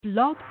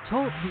Blog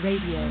Talk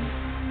Radio.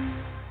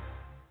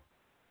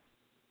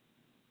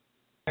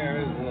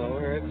 There is no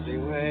earthly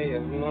way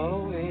of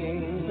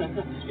knowing.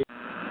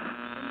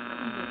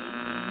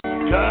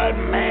 Good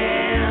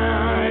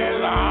man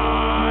is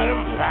hard to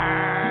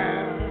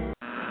find.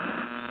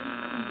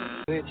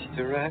 Which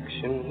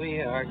direction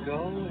we are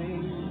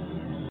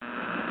going?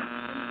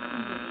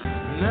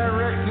 That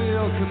recto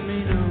El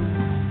Camino.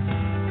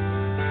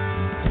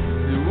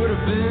 It would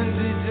have been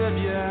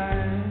DWI.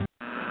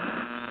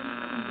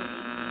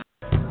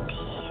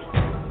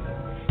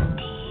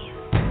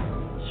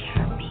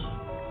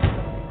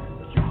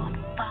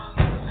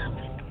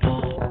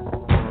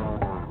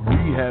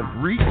 We have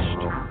reached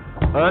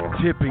a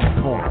tipping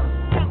point.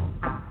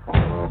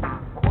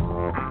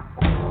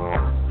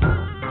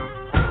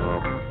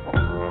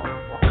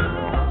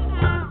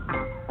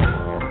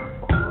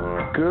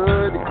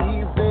 Good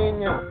evening,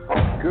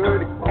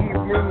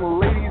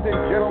 ladies and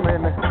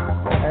gentlemen,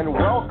 and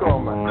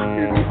welcome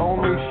to the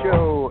only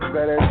show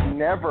that has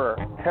never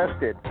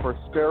tested for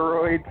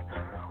steroids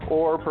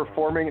or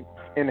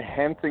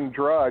performance-enhancing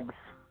drugs.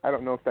 I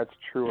don't know if that's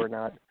true or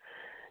not.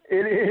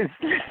 It is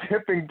the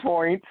Tipping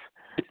Point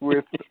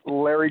with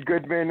Larry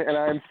Goodman, and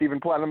I'm Stephen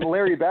Platinum.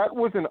 Larry, that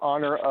was in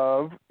honor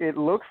of, it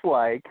looks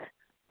like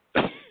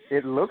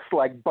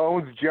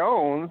Bones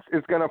Jones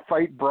is going to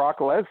fight Brock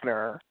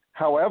Lesnar.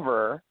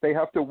 However, they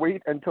have to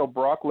wait until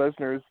Brock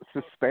Lesnar's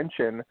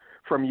suspension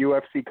from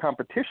UFC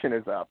competition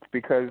is up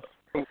because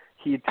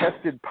he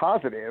tested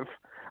positive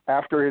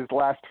after his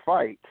last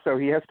fight. So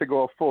he has to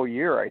go a full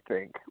year, I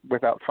think,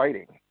 without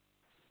fighting.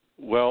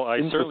 Well, I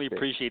certainly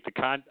appreciate the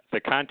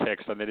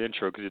context on that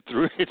intro because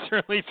it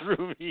certainly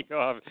threw me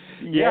off.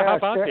 Yeah, how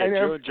about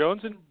that?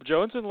 Jones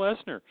and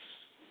Lesnar.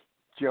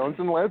 Jones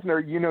and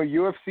Lesnar,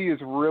 UFC is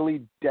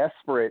really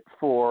desperate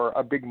for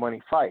a big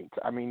money fight.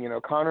 I mean,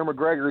 Conor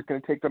McGregor is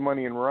going to take the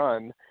money and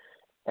run.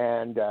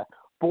 And,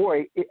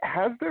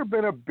 has there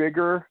been a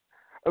bigger,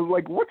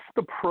 what's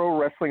the pro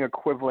wrestling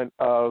equivalent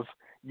of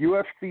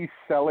UFC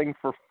selling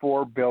for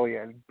 $4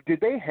 billion? Did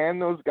they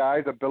hand those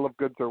guys a bill of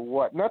goods or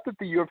what? Not that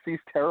the UFC is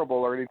terrible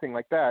or anything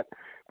like that,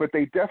 but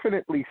they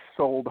definitely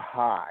sold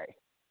high.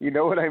 You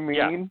know what I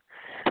mean?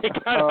 Yeah. They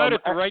got out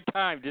at the right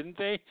time, didn't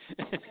they?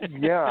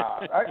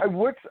 Yeah.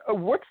 What's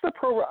the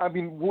pro? I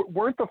mean,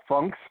 weren't the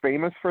Funks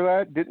famous for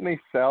that? Didn't they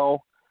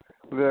sell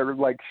their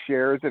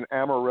shares in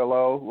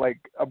Amarillo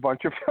a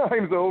bunch of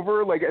times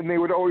over? And they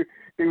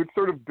would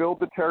sort of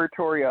build the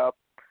territory up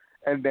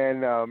and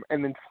then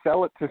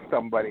sell it to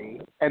somebody,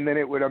 and then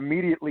it would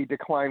immediately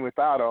decline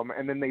without them,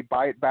 and then they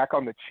buy it back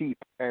on the cheap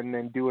and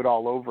then do it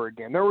all over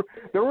again. There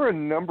were a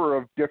number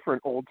of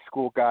different old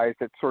school guys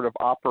that sort of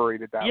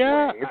operated that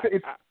way.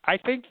 I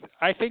think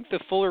the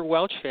Fuller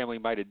Welch family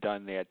might have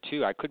done that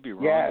too. I could be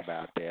wrong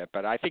about that,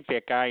 but I think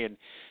that guy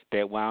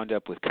that wound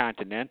up with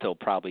Continental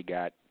probably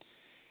got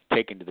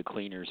taken to the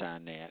cleaners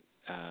on that.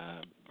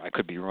 I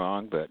could be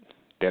wrong, but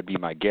that'd be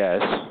my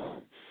guess.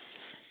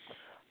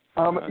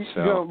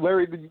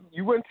 Larry,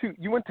 you went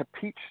to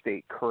Peach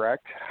State,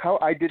 correct?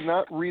 I did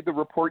not read the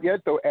report yet,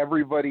 though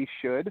everybody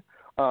should.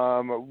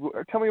 Tell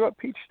me about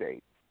Peach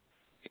State.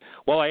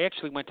 Well, I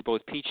actually went to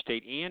both Peach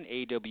State and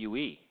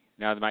AWE.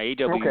 Now, my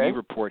AWE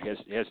report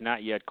has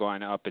not yet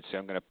gone up.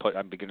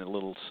 I'm beginning a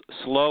little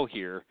slow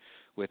here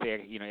with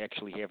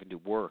actually having to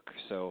work,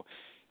 so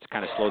it's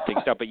kind of slowed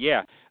things down. But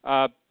yeah,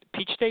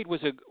 Peach State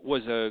was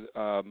a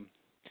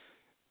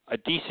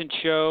decent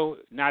show,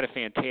 not a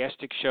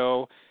fantastic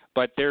show.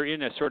 But they're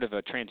in a sort of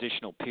a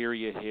transitional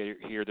period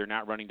here. They're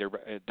not running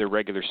their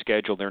regular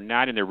schedule. They're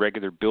not in their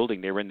regular building.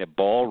 They were in the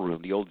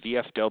ballroom, the old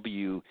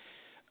VFW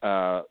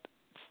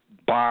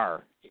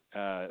bar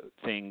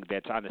thing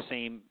that's on the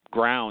same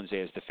grounds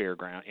as the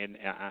fairground and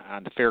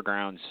on the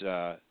fairgrounds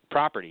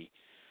property.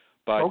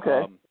 But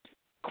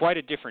quite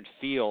a different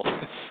feel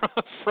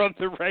from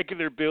the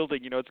regular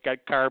building. It's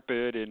got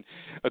carpet and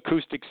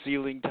acoustic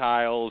ceiling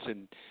tiles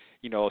and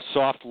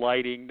soft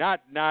lighting,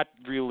 not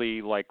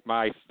really like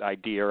my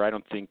idea, or I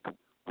don't think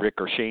Rick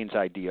or Shane's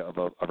idea of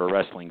a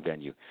wrestling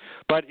venue.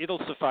 But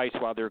it'll suffice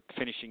while they're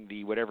finishing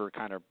the whatever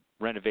kind of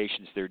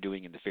renovations they're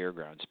doing in the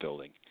fairgrounds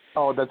building.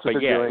 Oh, that's what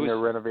they're doing. They're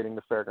renovating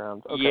the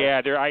fairgrounds. Okay.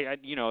 Yeah,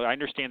 I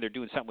understand they're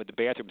doing something with the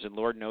bathrooms, and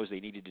Lord knows they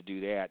needed to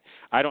do that.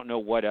 I don't know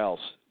what else.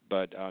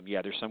 But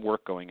there's some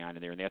work going on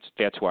in there, and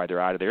that's why they're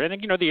out of there.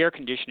 And the air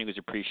conditioning was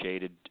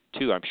appreciated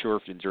too, I'm sure,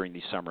 during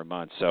these summer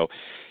months. So,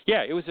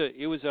 yeah, it was a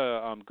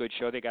good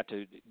show. They got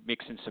to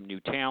mix in some new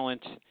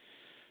talent,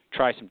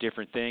 try some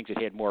different things.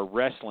 It had more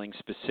wrestling,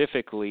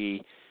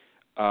 specifically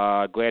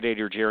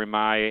Gladiator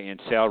Jeremiah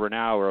and Sal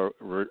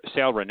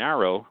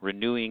Renaro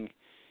renewing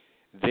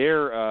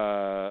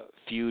their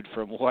feud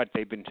from what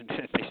they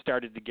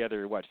started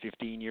together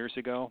 15 years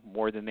ago,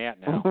 more than that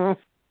now.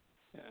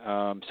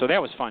 So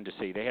that was fun to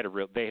see. They had a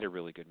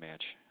really good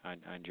match. I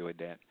enjoyed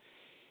that.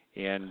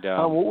 And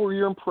what were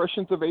your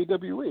impressions of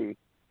AWE?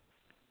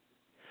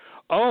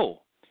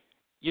 Oh,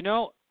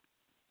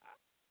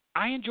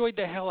 I enjoyed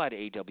the hell out of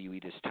AWE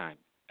this time.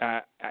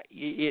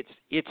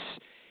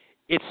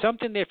 It's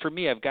something that for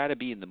me I've got to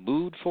be in the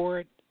mood for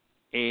it.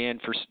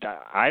 and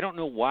I don't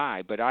know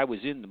why, but I was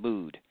in the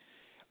mood.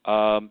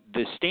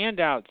 The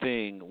standout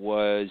thing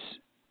was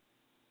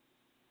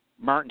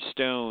Martin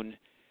Stone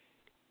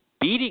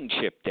beating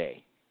Chip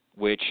Day,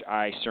 which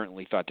I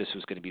certainly thought this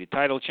was going to be the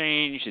title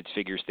change. It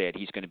figures that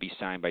he's going to be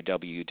signed by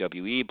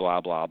WWE,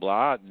 blah, blah,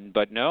 blah.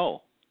 But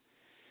no.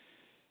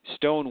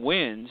 Stone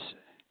wins.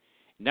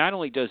 Not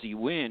only does he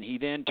win, he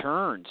then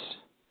turns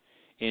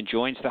and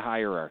joins the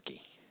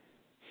hierarchy.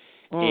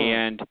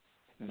 And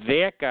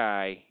that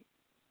guy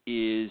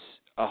is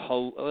a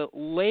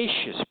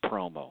hellacious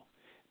promo,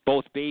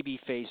 both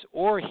babyface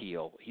or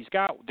heel.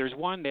 There's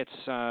one that's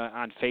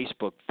on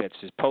Facebook that's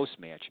his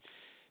post-match.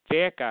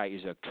 That guy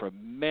is a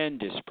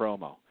tremendous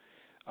promo.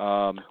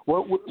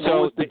 What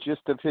was the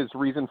gist of his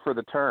reason for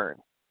the turn?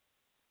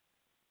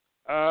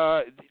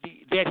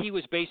 That he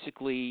was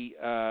basically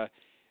a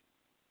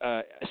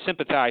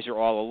sympathizer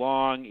all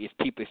along. If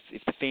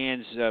the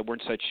fans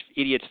weren't such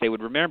idiots, they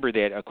would remember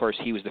that. Of course,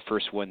 he was the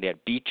first one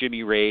that beat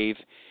Jimmy Rave.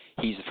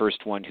 He's the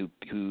first one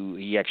who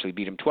he actually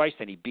beat him twice.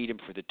 Then he beat him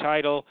for the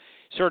title,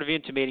 sort of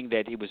intimating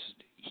that it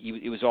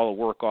was all a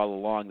work all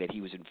along, that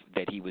he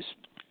was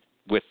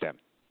with them.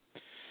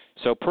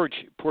 So poor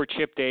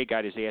Chip Day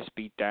got his ass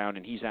beat down,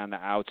 and he's on the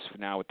outs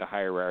now with the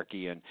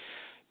hierarchy. And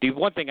the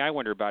one thing I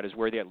wonder about is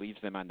where that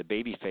leaves them on the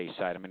babyface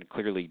side. I mean,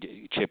 clearly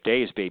Chip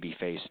Day is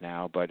babyface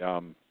now, but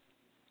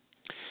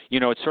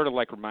it sort of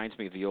like reminds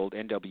me of the old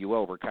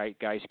NWO where guys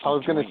keep I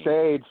was going to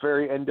say it's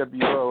very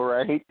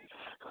NWO, right?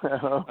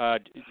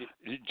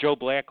 Joe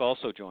Black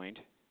also joined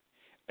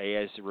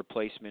as a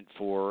replacement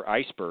for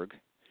Iceberg,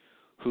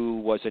 who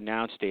was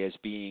announced as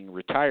being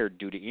retired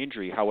due to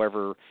injury.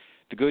 However,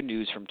 the good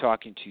news from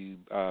talking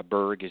to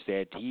Berg is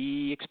that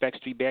he expects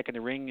to be back in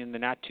the ring in the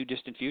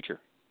not-too-distant future.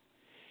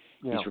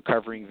 Yeah. He's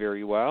recovering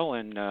very well,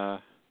 and I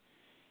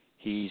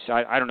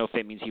don't know if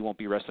that means he won't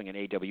be wrestling in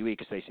AWE,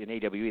 because in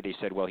AWE they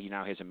said, well, he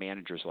now has a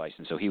manager's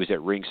license, so he was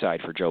at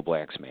ringside for Joe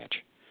Black's match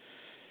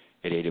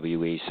at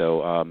AWE.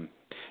 So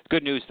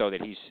good news, though,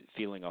 that he's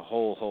feeling a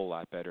whole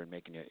lot better and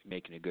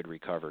making a good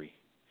recovery.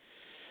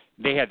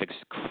 They had a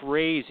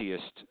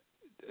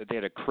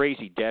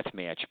crazy death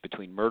match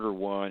between Murder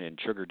One and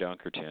Sugar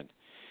Dunkerton.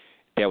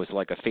 That was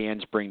like a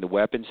fans bring the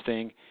weapons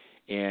thing,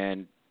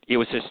 and there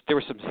was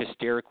some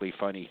hysterically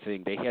funny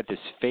thing. They had this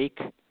fake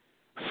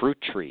fruit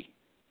tree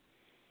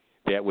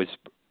that was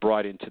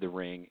brought into the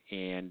ring,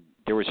 and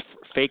there was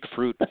fake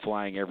fruit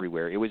flying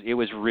everywhere. It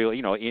was real,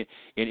 an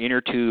inner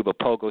tube, a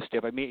pogo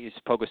stick. I mean, it's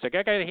a pogo stick.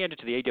 I got to hand it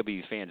to the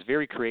AW fans.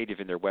 Very creative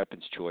in their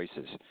weapons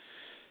choices.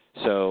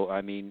 So,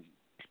 I mean,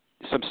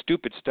 some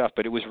stupid stuff,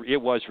 but it was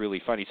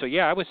really funny. So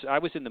yeah, I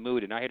was in the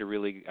mood, and I had a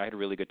really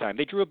good time.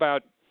 They drew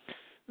about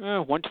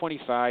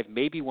 125,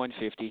 maybe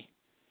 150.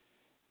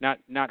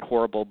 Not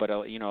horrible, but a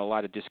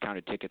lot of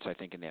discounted tickets, I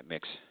think, in that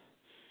mix.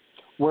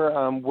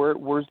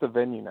 Where's the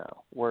venue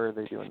now? Where are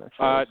they doing their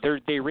shows?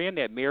 They ran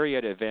that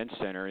Marriott Event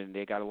Center, and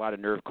they got a lot of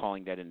nerve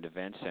calling that an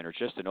event center. It's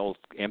just an old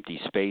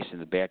empty space in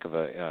the back of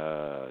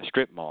a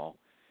strip mall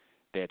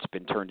that's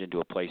been turned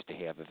into a place to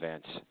have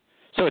events.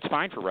 So it's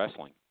fine for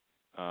wrestling.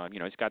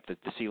 It's got the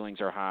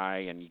ceilings are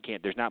high, and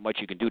there's not much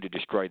you can do to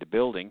destroy the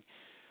building.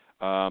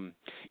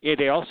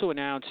 They also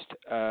announced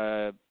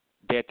that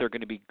they're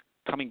going to be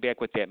coming back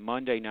with that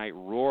Monday Night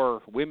Raw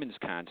women's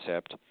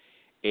concept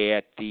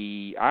at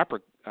the Opera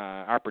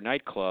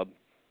Nightclub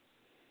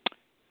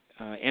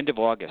end of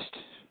August.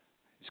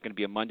 It's going to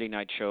be a Monday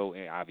night show.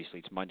 Obviously,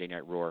 it's Monday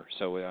Night Raw,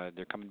 so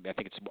they're coming. I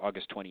think it's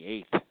August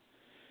 28th.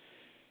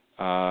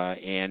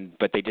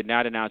 But they did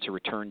not announce a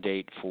return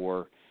date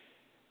for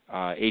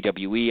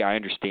AWE. I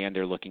understand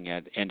they're looking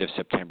at end of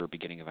September,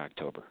 beginning of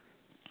October.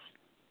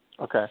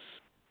 Okay.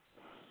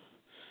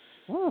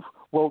 Woo.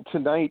 Well,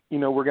 tonight,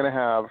 we're going to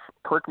have,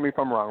 correct me if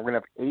I'm wrong, we're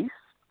going to have Ace,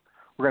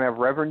 we're going to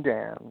have Reverend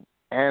Dan,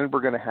 and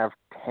we're going to have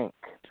Tank.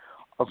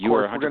 Of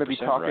course, we're going to be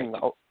talking.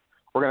 Right.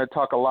 We're going to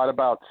talk a lot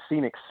about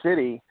Scenic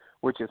City,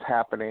 which is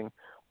happening.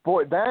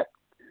 Boy,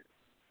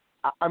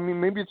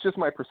 maybe it's just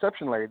my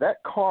perception, Larry. That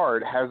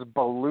card has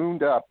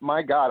ballooned up.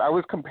 My God, I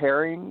was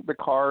comparing the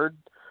card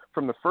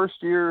from the first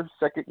year,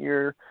 second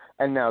year,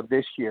 and now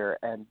this year.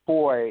 And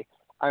boy,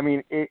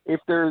 if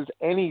there's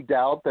any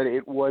doubt that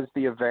it was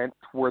the event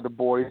where the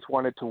boys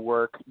wanted to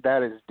work,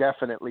 that has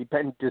definitely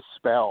been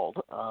dispelled.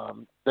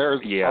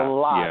 There's a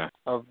lot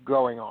of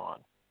going on.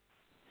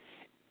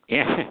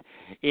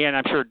 And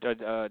I'm sure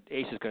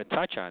Ace is going to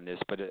touch on this,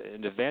 but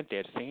an event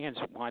that fans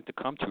want to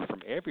come to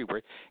from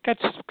everywhere. Got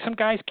some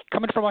guys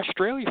coming from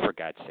Australia, for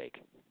God's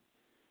sake.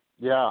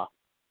 Yeah.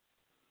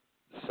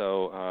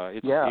 So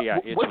it's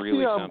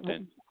really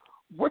something.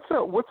 What's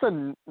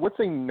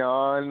a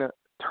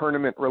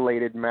non-tournament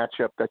related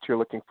matchup that you're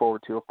looking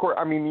forward to? Of course,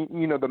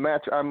 the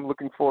match I'm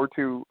looking forward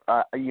to.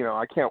 I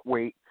can't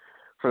wait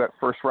for that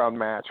first round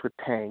match with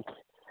Tank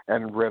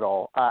and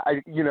Riddle.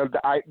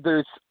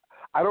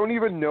 I don't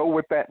even know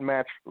what that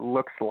match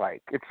looks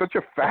like. It's such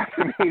a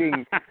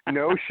fascinating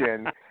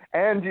notion.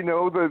 And,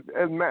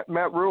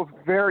 Matt Riddle's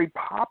very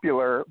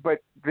popular, but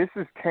this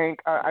is Tank.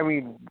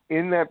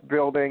 In that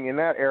building, in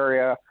that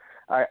area,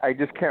 I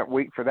just can't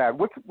wait for that.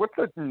 What's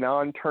a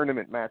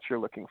non-tournament match you're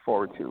looking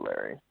forward to,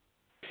 Larry?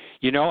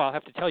 I'll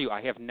have to tell you,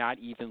 I have not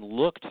even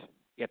looked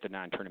at the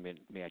non-tournament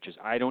matches.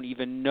 I don't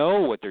even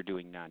know what they're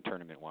doing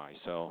non-tournament-wise,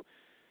 so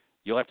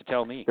you'll have to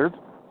tell me.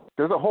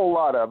 There's a whole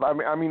lot of.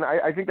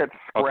 I think that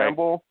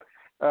Scramble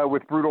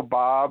with Brutal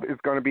Bob is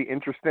going to be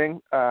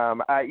interesting.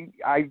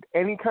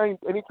 Anytime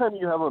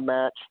you have a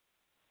match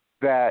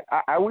that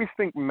I always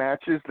think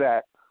matches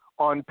that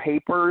on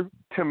paper,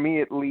 to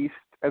me at least,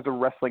 as a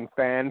wrestling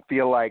fan,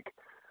 feel like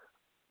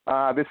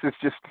this is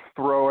just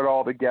throw it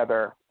all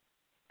together.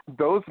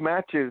 Those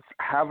matches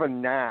have a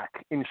knack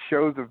in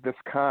shows of this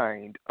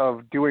kind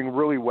of doing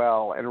really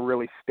well and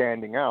really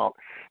standing out.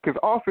 Because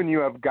often you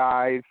have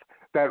guys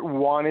that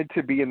wanted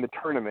to be in the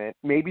tournament,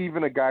 maybe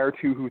even a guy or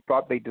two who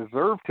thought they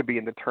deserved to be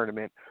in the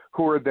tournament,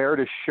 who are there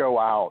to show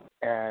out.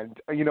 And,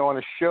 on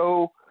a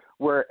show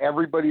where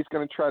everybody's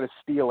going to try to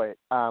steal it,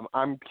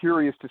 I'm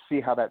curious to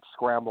see how that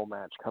Scramble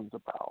match comes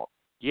about.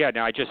 Yeah,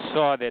 now I just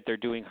saw that they're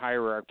doing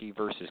Hierarchy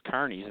versus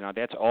Carnies. Now,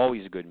 that's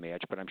always a good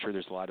match, but I'm sure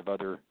there's a lot of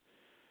other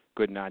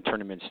good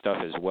non-tournament stuff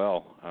as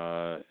well.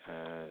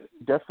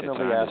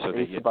 Definitely ask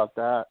Ace about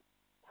that.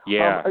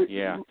 Yeah,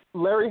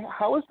 Larry,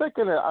 how is that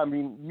going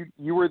to –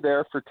 you were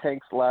there for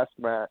Tank's last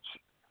match,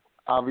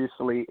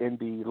 obviously, in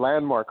the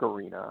Landmark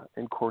Arena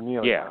in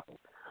Cornelia.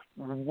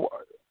 Yeah.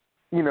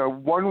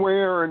 One way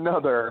or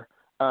another,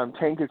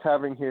 Tank is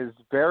having his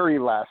very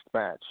last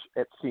match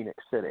at Scenic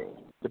City.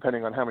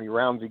 Depending on how many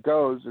rounds he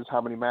goes is how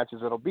many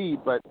matches it'll be.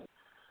 But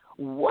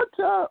what's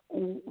the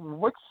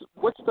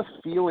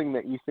feeling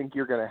that you think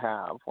you're going to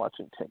have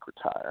watching Tank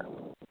retire?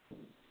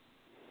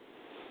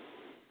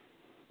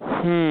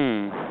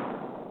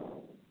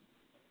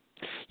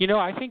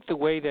 I think the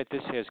way that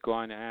this has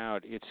gone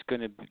out,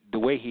 the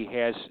way he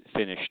has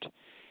finished,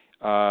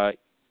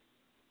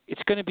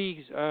 it's going to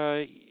be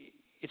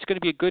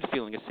a good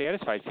feeling, a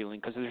satisfied feeling,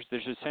 because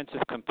there's a sense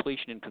of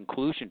completion and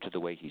conclusion to the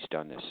way he's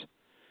done this.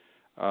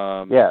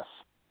 Yes.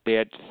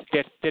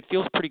 That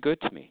feels pretty good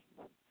to me.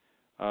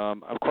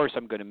 Of course,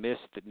 I'm going to miss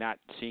not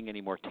seeing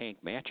any more Tank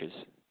matches.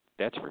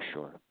 That's for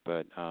sure.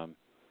 But I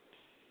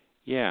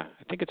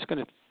think it's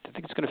going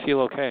to feel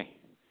okay.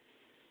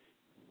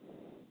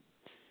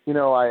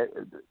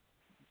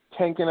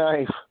 Tank and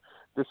I,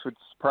 this would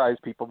surprise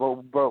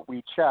people, but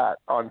we chat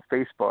on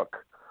Facebook,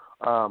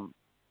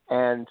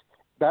 and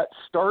that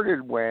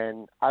started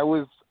when I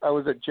was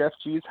at Jeff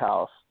G's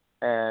house,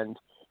 and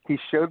he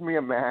showed me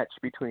a match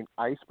between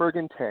Iceberg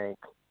and Tank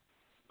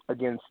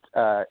against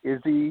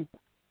Izzy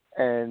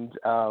and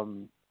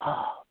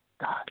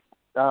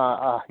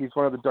he's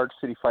one of the Dark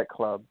City Fight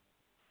Club,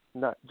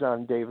 not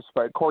John Davis,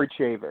 but Corey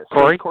Chavis.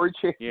 Corey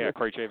Chavis. Yeah,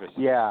 Corey Chavis.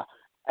 Yeah,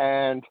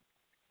 and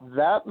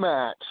that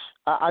match,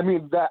 I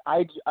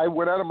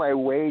went out of my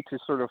way to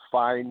sort of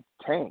find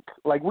Tank.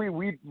 Like we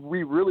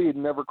really had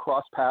never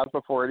crossed paths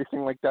before or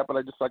anything like that, but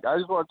I just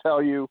want to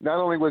tell you, not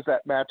only was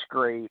that match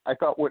great, I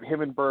thought what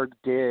him and Berg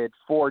did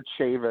for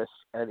Chavis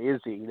and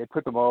Izzy, they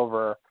put them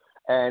over,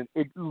 and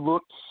it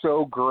looked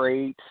so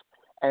great,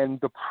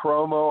 and the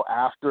promo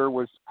after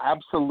was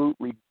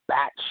absolutely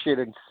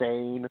batshit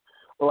insane.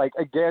 Like,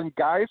 again,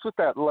 guys with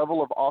that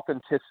level of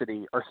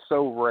authenticity are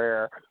so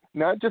rare,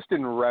 not just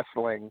in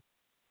wrestling,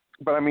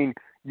 but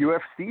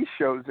UFC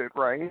shows it,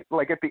 right?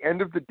 Like, at the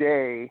end of the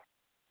day,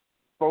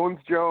 Bones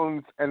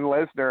Jones and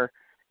Lesnar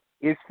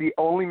is the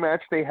only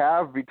match they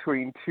have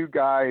between two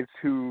guys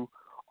who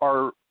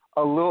are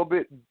a little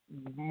bit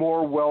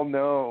more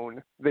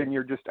well-known than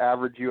your just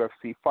average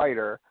UFC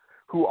fighter,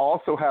 who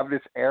also have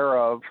this air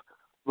of,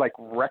 like,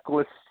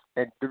 reckless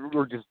and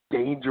or just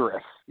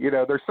dangerous.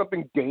 There's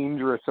something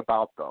dangerous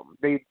about them.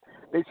 They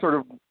sort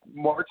of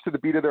march to the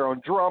beat of their own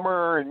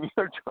drummer, and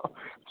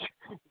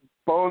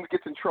Bones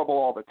gets in trouble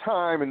all the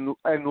time, and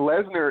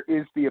Lesnar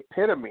is the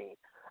epitome.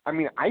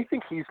 I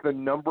think he's the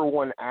number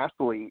one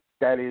athlete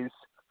that is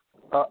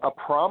a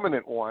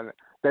prominent one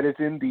that is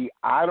in the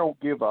I don't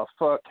give a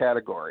fuck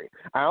category.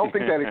 I don't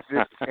think that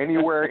exists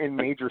anywhere in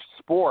major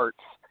sports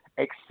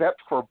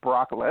except for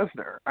Brock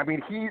Lesnar.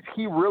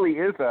 He really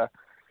is a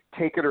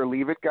take it or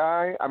leave it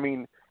guy.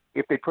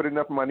 If they put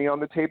enough money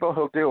on the table,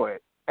 he'll do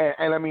it.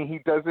 And he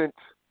doesn't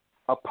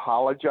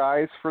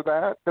apologize for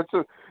that. It's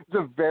a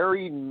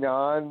very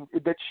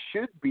that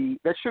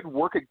should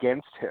work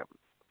against him.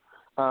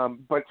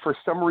 But for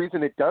some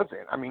reason it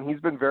doesn't.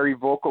 He's been very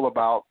vocal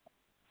about,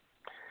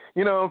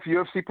 if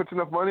UFC puts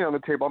enough money on the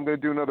table, I'm going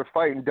to do another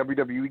fight, and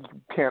WWE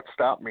can't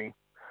stop me.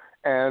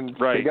 And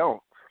right. They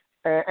don't.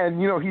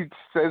 And he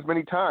says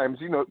many times,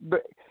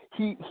 but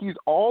he's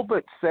all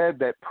but said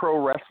that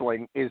pro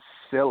wrestling is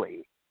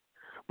silly.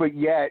 But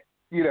yet,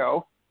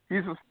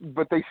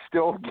 but they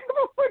still give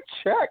him a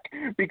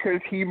check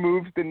because he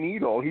moves the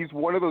needle. He's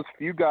one of those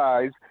few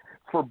guys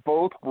for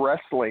both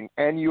wrestling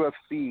and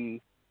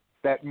UFC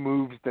that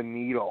moves the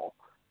needle.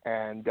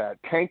 And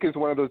Tank is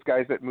one of those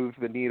guys that moves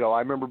the needle. I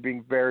remember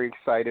being very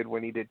excited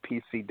when he did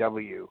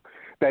PCW,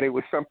 that it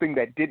was something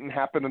that didn't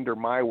happen under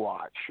my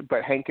watch,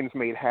 but Hankins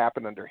made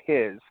happen under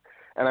his.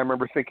 And I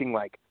remember thinking,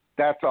 like,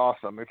 that's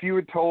awesome. If you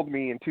had told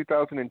me in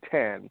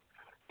 2010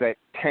 that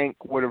Tank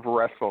would have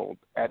wrestled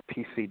at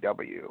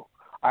PCW.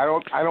 I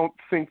don't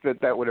think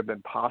that would have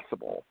been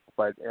possible,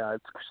 but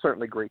it's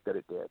certainly great that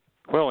it did.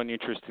 Well, and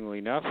interestingly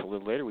enough, a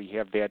little later we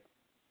have that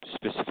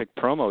specific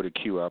promo to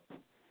queue up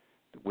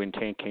when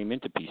Tank came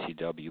into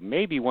PCW.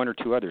 Maybe one or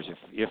two others.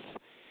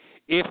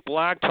 If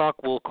Blog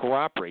Talk will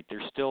cooperate,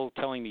 they're still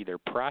telling me they're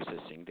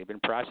processing. They've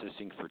been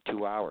processing for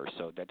 2 hours,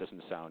 so that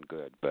doesn't sound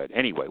good. But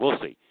anyway, we'll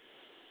see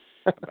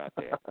about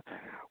that.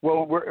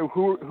 Well,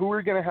 who are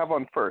we going to have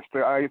on first?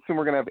 I assume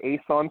we're going to have Ace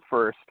on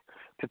first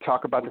to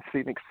talk about the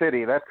Scenic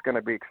City. That's going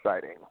to be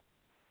exciting.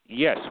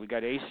 Yes, we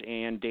got Ace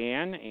and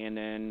Dan, and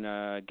then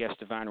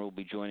guest of honor will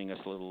be joining us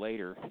a little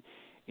later.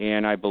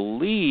 And I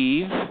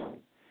believe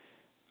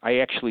I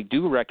actually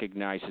do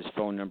recognize his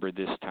phone number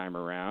this time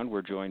around.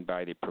 We're joined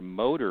by the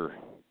promoter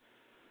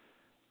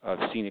of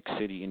Scenic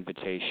City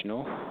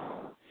Invitational,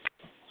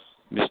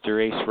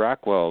 Mr. Ace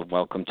Rockwell.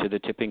 Welcome to the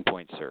Tipping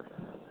Point, sir.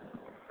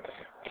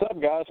 What's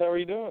up, guys? How are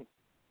you doing?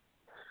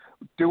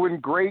 Doing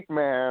great,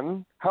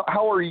 man.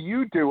 How are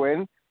you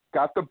doing?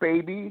 Got the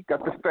baby,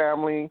 got the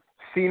family.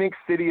 Scenic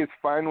City is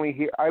finally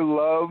here. I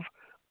love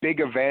big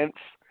events.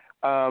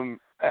 I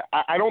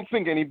don't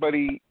think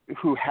anybody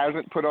who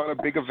hasn't put on a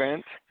big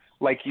event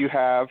like you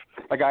have,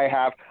 like I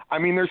have. I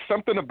mean, there's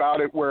something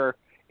about it where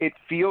it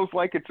feels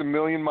like it's a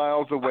million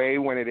miles away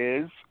when it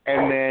is,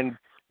 and then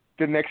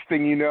the next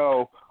thing you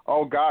know,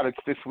 oh, God, it's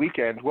this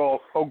weekend.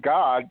 Well, oh,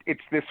 God,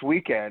 it's this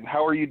weekend.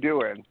 How are you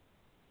doing?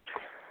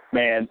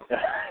 Man,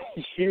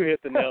 you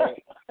hit the nail.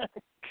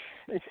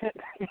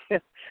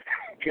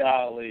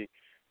 Golly.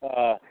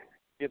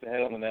 Hit the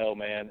head on the nail,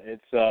 man.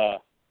 It's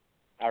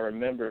I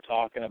remember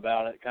talking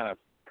about it, kind of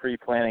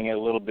pre-planning it a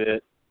little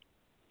bit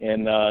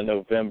in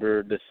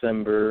November,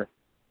 December,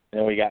 and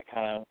then we got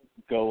kind of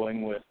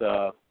going with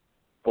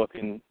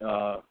booking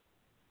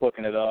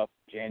it up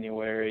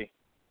January,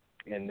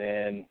 and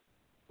then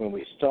when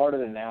we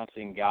started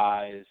announcing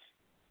guys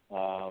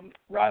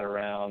right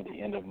around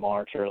the end of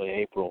March, early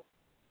April,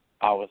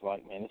 I was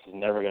like, man, this is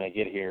never going to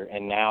get here.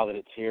 And now that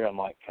it's here, I'm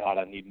like, God,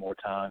 I need more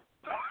time.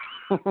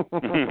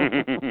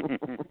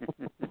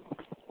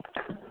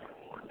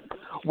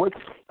 What's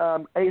Ace?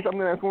 I'm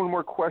going to ask one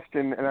more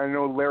question, and I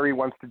know Larry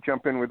wants to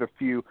jump in with a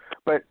few.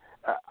 But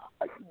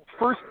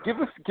first, give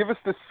us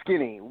the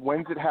skinny.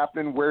 When's it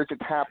happening? Where's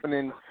it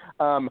happening?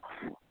 And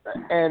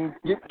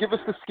give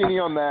us the skinny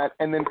on that,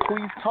 and then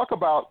please talk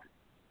about,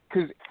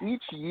 because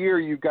each year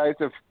you guys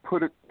have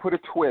put a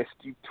twist.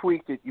 You've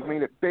tweaked it. You've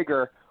made it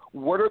bigger.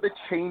 What are the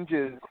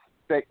changes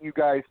that you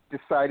guys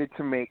decided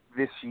to make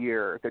this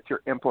year that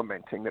you're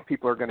implementing that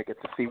people are going to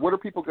get to see? What are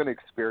people going to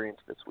experience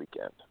this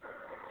weekend?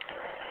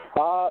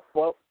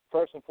 Well,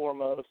 first and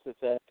foremost,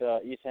 it's at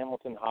East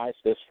Hamilton Heights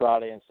this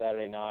Friday and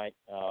Saturday night.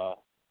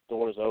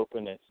 Doors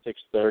open at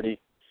 6:30.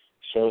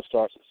 Show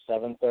starts at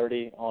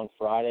 7:30 on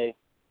Friday.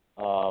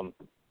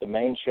 The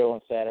main show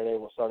on Saturday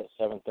will start at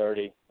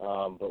 7:30,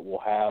 but we'll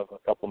have a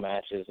couple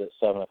matches at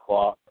 7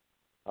 o'clock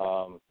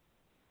on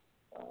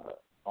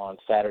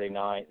Saturday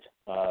night.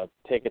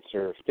 Tickets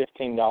are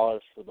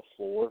 $15 for the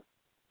floor.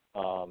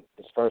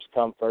 It's first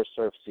come, first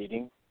served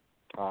seating.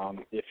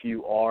 If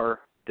you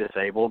are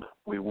disabled,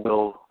 we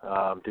will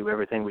do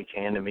everything we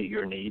can to meet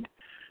your need.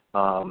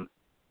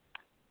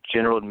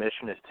 General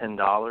admission is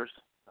 $10.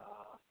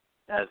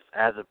 As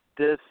of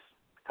this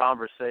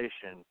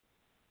conversation,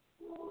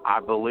 I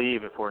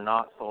believe if we're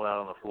not sold out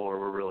on the floor,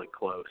 we're really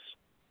close.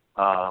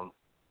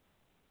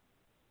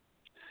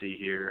 See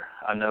here,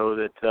 I know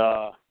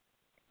that.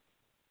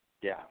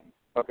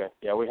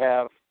 We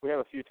have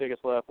a few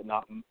tickets left, but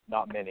not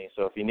many.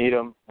 So if you need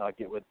them,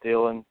 get with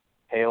Dylan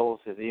Hales.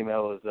 His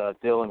email is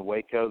Dylan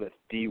Waco. That's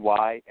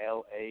DYLAN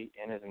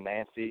as in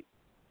Nancy,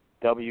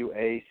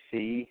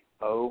 WACO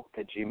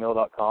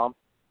 @gmail.com.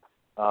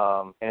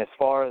 And as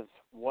far as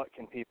what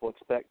can people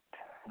expect,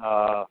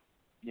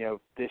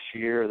 this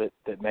year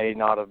that may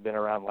not have been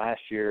around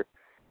last year,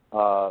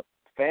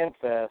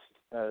 FanFest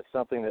is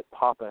something that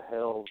Papa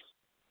Hells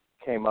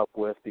came up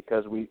with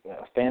because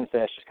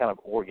FanFest just kind of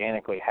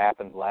organically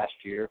happened last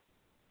year.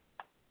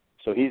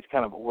 So he's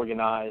kind of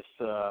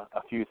organized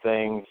a few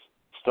things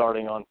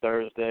starting on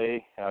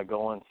Thursday,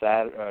 going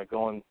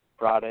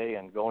Friday,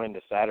 and going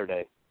into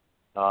Saturday.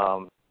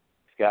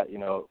 He's got,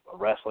 a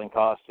wrestling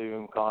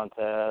costume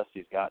contest.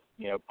 He's got,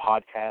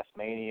 podcast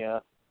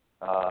mania.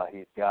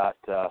 He's got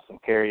some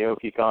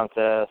karaoke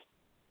contests,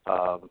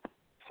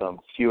 some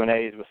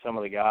Q&As with some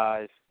of the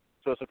guys.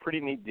 So it's a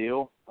pretty neat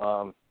deal.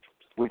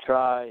 We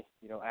try,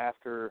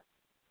 after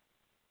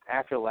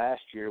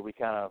last year, we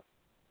kind of,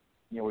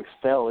 we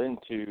fell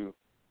into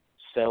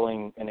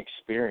selling an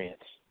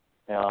experience.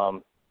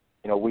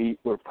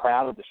 We're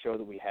proud of the show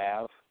that we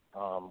have.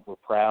 We're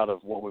proud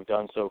of what we've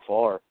done so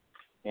far.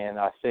 And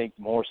I think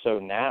more so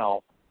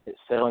now, it's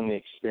selling the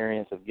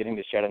experience of getting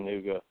to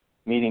Chattanooga,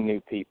 meeting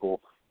new people.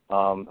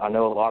 I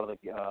know a lot of the,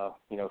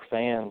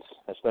 fans,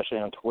 especially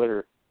on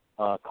Twitter,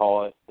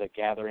 call it the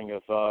gathering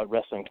of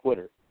wrestling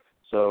Twitter.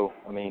 So,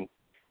 I mean,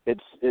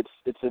 it's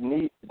a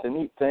neat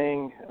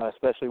thing,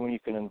 especially when you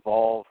can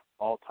involve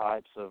all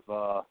types of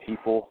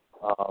people.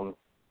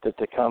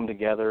 to come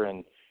together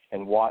and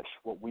watch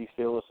what we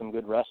feel is some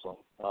good wrestling.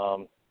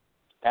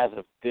 As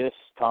of this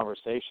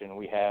conversation,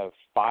 we have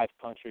 5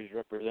 countries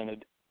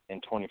represented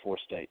in 24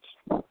 states.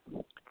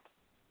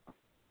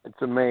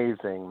 It's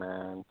amazing,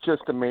 man.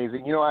 Just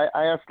amazing. You know, I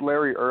asked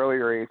Larry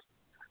earlier, Ace.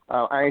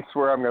 I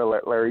swear I'm going to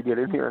let Larry get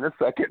in here in a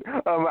second.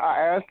 I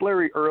asked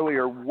Larry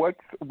earlier what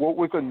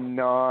was a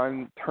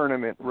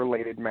non-tournament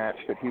related match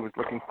that he was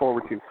looking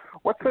forward to.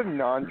 What's a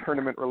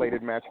non-tournament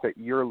related match that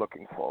you're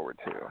looking forward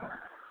to?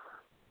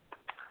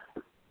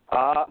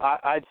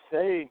 I'd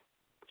say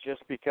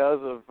just because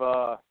of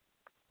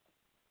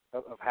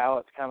how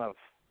it's kind of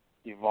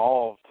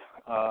evolved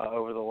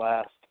over the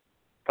last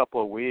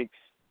couple of weeks,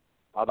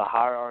 the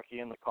hierarchy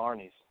in the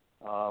carnies.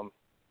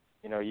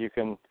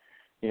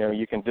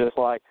 You can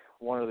dislike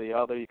one or the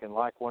other, you can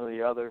like one or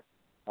the other,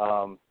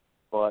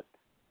 but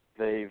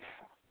they've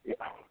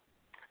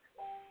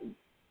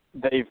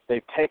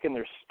taken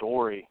their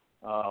story,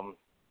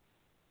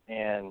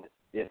 and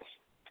it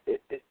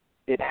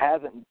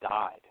hasn't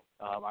died.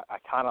 I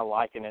kind of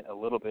liken it a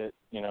little bit,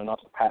 not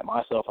to pat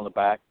myself on the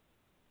back,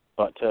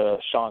 but to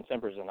Sean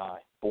Timbers and I.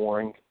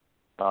 Boring.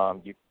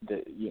 You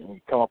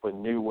come up with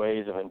new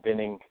ways of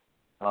inventing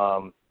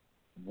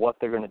what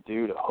they're going to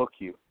do to hook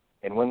you,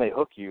 and when they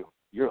hook you,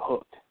 you're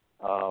hooked.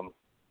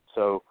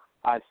 So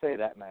I'd say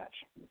that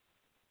match.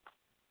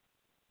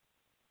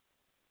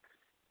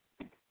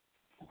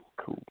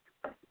 Cool.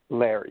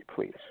 Larry,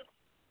 please.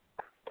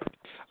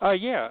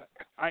 Yeah,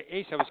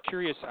 Ace, I was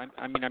curious.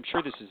 I'm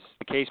sure this is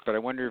the case, but I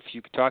wonder if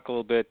you could talk a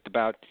little bit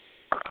about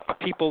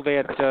people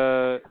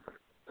that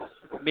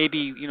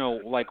maybe,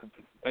 like, do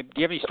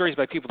you have any stories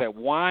about people that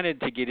wanted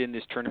to get in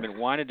this tournament,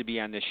 wanted to be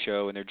on this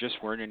show, and there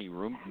just weren't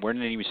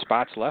any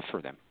spots left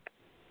for them?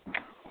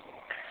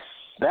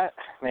 That's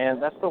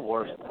the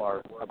worst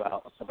part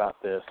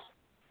about this.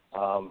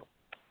 I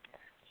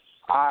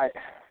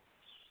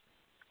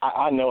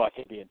know I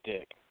can be a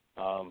dick.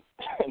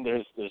 And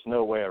there's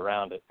no way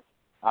around it.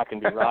 I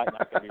can be right and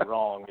I can be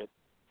wrong. It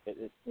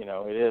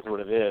is what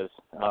it is.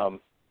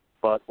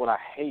 But what I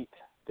hate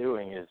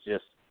doing is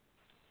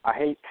I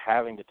hate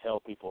having to tell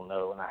people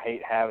no, and I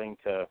hate having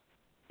to,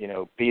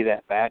 be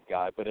that bad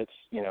guy. But it's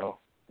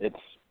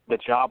the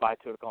job I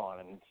took on,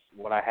 and it's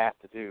what I have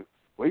to do.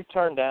 We've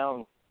turned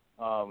down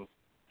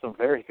some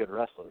very good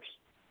wrestlers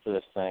for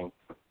this thing.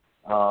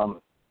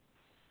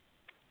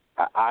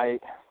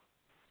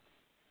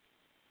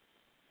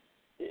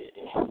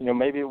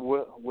 Maybe it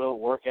will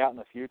work out in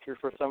the future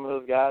for some of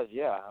those guys.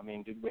 Yeah,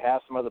 did we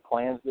have some other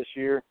plans this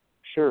year?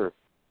 Sure.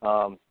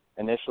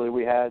 Initially,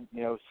 we had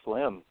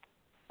Slim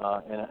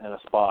in a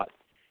spot.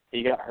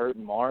 He got hurt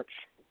in March,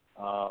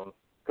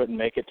 couldn't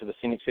make it to the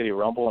Scenic City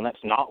Rumble, and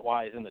that's not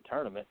why he's in the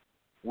tournament.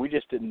 We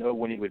just didn't know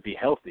when he would be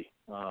healthy.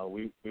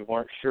 We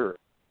weren't sure.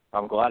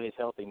 I'm glad he's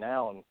healthy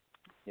now, and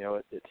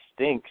it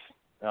stinks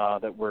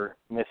that we're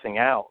missing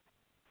out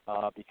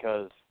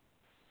because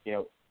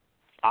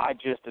I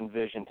just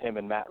envisioned him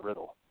and Matt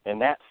Riddle,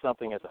 and that's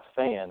something as a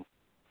fan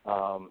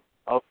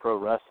of pro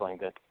wrestling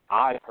that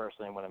I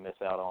personally want to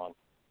miss out on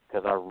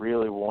because I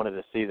really wanted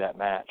to see that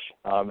match.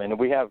 And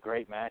we have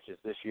great matches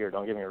this year,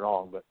 don't get me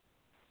wrong, but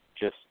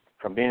just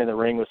from being in the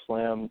ring with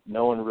Slim,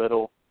 knowing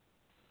Riddle,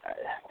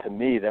 to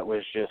me that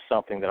was just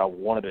something that I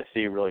wanted to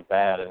see really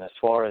bad. And as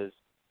far as,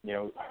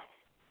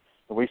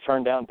 we've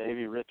turned down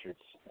Davey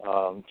Richards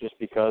just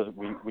because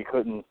we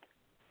couldn't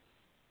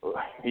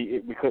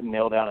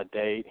nail down a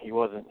date. He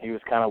was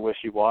kind of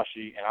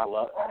wishy-washy, and I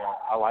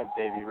like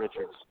Davey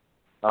Richards.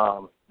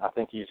 I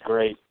think he's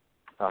great,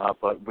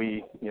 but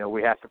we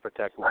have to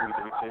protect what we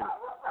do too.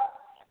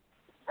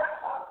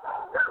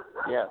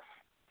 Yes.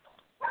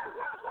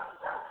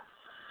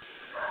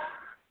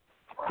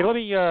 Hey,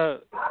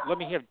 let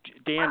me have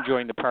Dan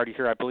join the party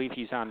here. I believe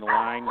he's on the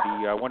line.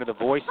 One of the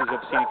voices of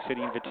Scenic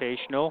City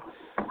Invitational,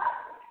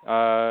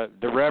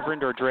 the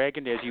Reverend or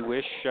Dragon, as you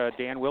wish.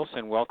 Dan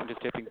Wilson, welcome to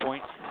Tipping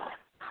Point.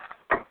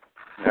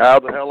 How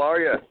the hell are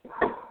you?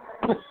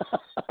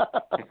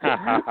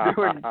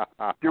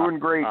 doing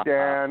great,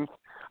 Dan.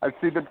 I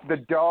see the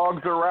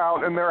dogs are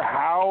out and they're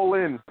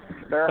howling.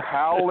 They're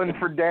howling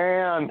for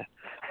Dan.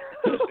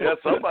 Yeah,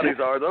 somebody's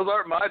are. Those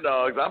aren't my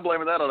dogs. I'm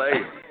blaming that on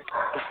Ace.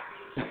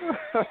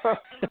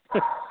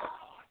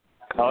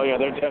 Oh, yeah,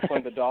 they're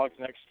definitely the dogs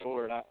next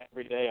door. And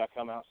every day I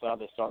come outside,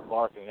 they start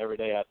barking. And every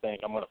day I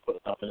think I'm going to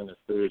put something in this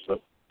food.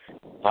 So,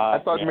 I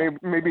thought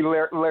maybe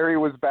Larry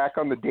was back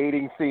on the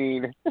dating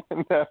scene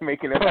and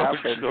making it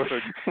happen.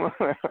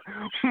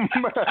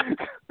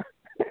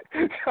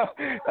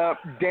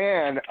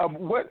 Dan,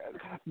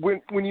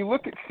 when you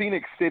look at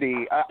Scenic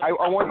City, I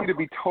want you to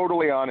be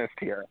totally honest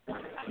here.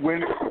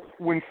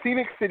 When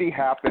Scenic City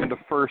happened the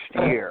first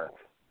year,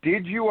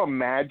 did you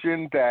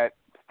imagine that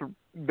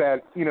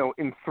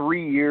in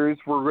 3 years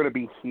we're going to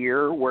be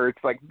here, where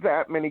it's like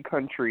that many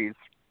countries,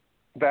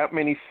 that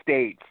many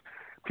states,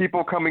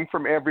 people coming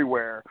from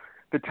everywhere,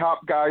 the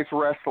top guys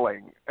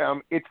wrestling?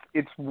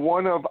 It's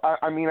one of,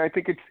 I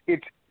think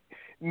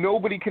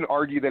nobody can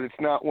argue that it's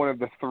not one of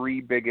the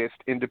 3 biggest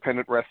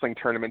independent wrestling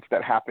tournaments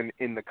that happen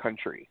in the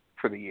country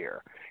for the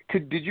year.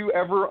 Did you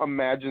ever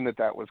imagine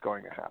that was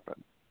going to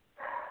happen?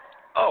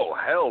 Oh,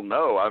 hell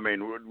no. I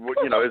mean,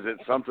 is it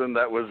something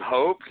that was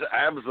hoped?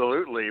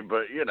 Absolutely.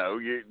 But,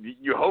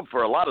 you hope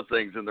for a lot of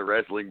things in the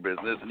wrestling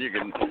business, and you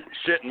can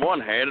shit in one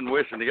hand and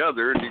wish in the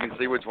other, and you can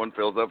see which one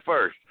fills up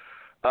first.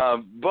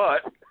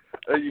 But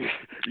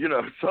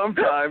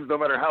sometimes, no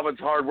matter how much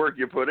hard work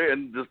you put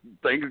in, just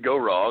things go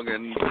wrong,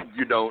 and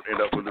you don't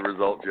end up with the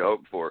results you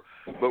hoped for.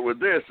 But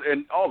with this,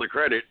 and all the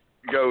credit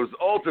goes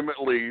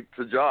ultimately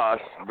to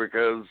Josh,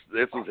 because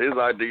this was his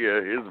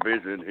idea, his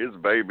vision, his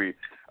baby.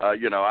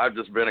 I've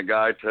just been a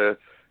guy to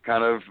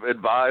kind of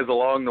advise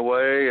along the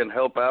way and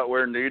help out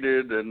where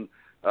needed, and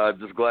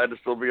just glad to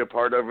still be a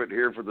part of it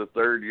here for the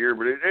 3rd year.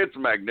 But it's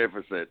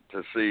magnificent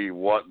to see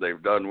what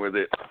they've done with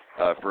it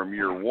from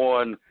year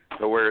 1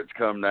 to where it's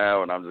come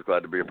now, and I'm just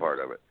glad to be a part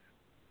of it.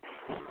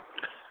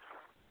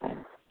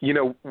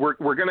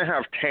 We're going to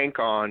have Tank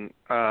on,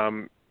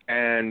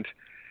 and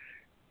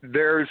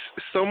there's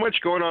so much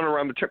going on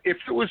around the term. It's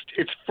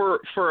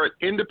for an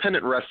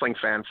independent wrestling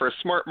fan, for a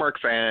Smart Mark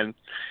fan,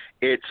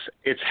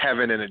 it's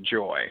heaven and a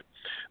joy.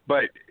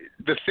 But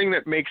the thing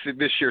that makes it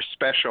this year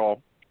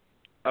special,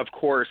 of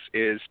course,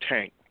 is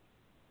Tank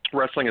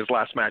wrestling his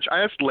last match.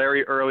 I asked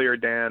Larry earlier,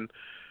 Dan,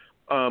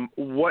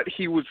 what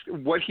he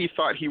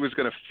thought he was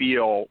going to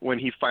feel when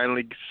he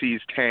finally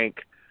sees Tank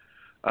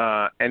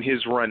and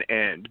his run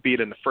end, be it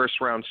in the first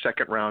round,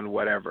 second round,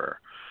 whatever.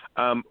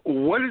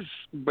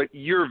 But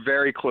you're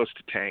very close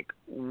to Tank.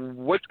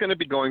 What's going to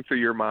be going through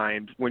your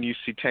mind when you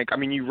see Tank? I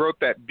mean, you wrote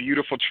that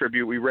beautiful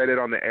tribute. We read it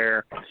on the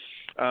air.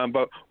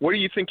 But what do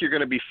you think you're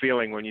going to be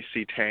feeling when you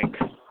see Tank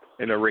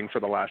in the ring for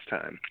the last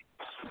time?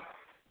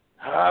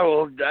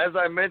 Well, as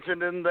I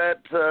mentioned in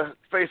that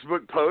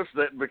Facebook post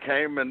that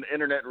became an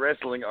internet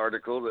wrestling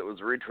article that was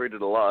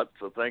retweeted a lot,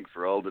 so thanks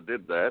for all that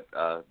did that.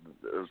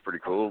 It was pretty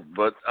cool.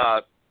 But,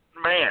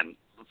 man,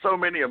 so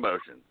many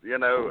emotions,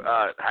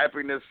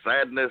 happiness,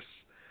 sadness,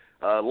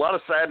 a lot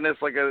of sadness,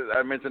 like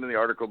I mentioned in the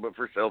article, but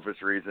for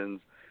selfish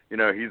reasons.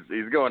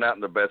 He's going out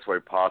in the best way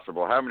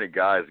possible. How many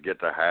guys get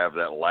to have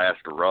that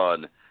last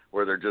run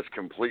where they're just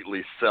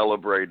completely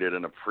celebrated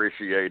and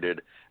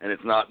appreciated, and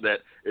it's not that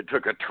it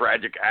took a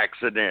tragic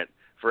accident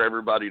for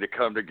everybody to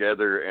come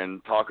together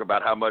and talk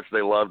about how much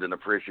they loved and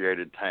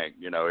appreciated Tank.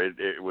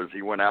 It was,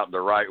 he went out the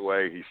right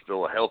way. He's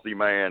still a healthy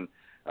man.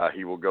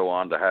 He will go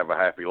on to have a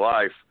happy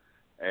life.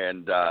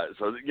 And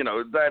so,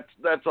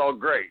 that's all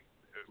great.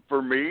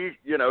 For me,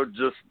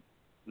 just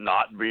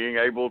not being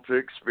able to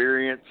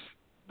experience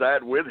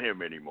that with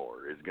him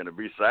anymore is going to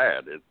be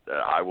sad.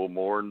 I will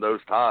mourn those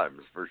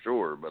times for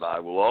sure, but I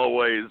will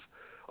always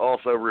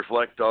also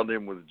reflect on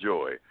them with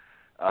joy.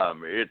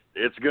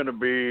 It's going to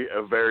be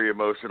a very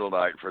emotional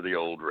night for the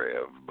old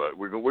Rev, but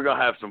we're going to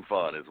have some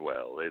fun as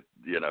well.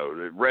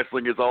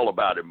 Wrestling is all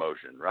about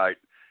emotion, right?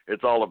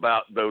 It's all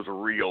about those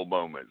real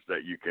moments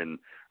that you can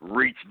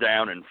reach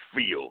down and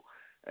feel.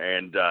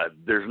 And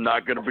there's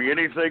not going to be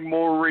anything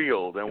more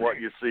real than what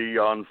you see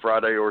on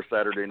Friday or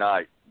Saturday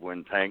night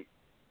when Tank's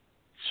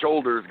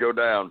shoulders go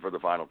down for the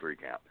final 3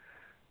 count.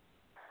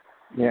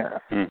 Yeah.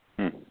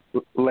 Mm-hmm.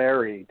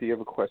 Larry, do you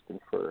have a question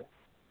for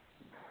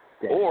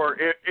Dan? Or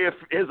if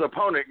his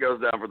opponent goes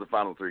down for the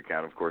final 3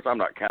 count, of course, I'm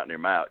not counting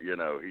him out.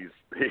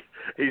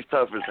 He's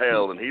tough as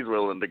hell, and he's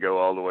willing to go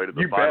all the way to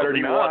the final if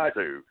he wants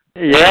to.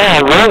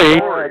 Yeah,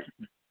 really.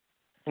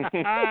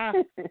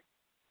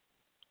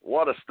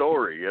 What a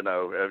story,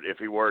 if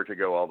he were to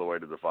go all the way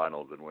to the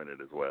finals and win it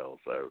as well.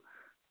 So,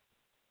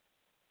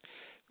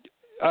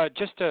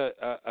 just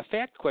a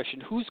fact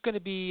question: who's going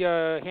to be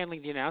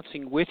handling the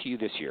announcing with you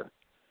this year?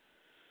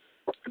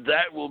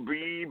 That will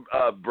be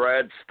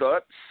Brad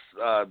Stutz,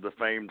 the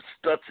famed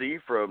Stutzy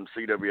from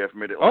CWF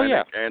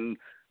Mid-Atlantic, and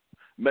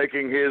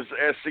making his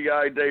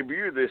SCI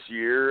debut this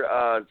year,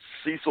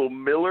 Cecil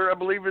Miller, I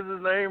believe is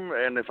his name,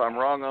 and if I'm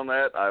wrong on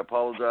that, I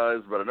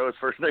apologize, but I know his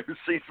first name is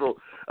Cecil.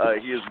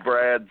 He is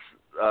Brad's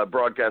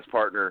broadcast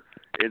partner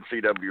in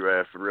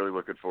CWF, and really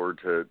looking forward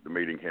to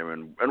meeting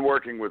him and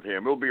working with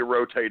him. It'll be a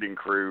rotating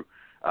crew.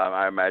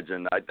 I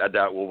imagine, I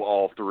doubt we'll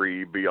all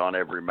 3 be on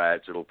every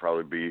match. It'll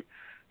probably be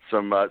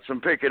some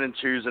picking and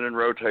choosing and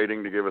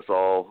rotating to give us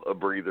all a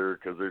breather,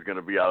 because there's going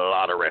to be a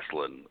lot of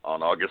wrestling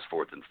on August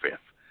 4th and 5th.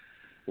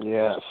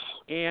 Yes.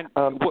 And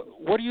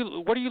what are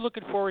you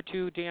looking forward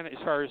to, Dan, as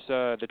far as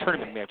the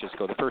tournament matches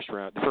go? The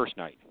first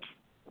night.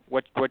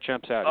 What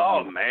jumps out?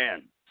 Oh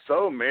man,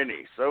 so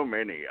many.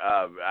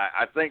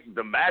 I think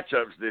the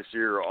matchups this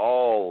year are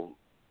all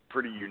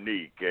pretty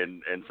unique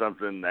and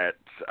something that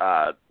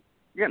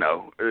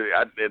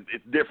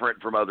it's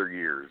different from other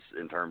years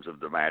in terms of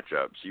the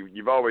matchups.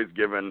 You've always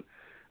given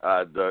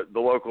the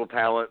local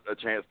talent a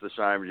chance to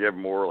shine, but you have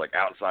more like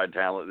outside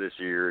talent this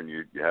year, and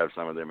you have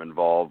some of them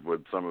involved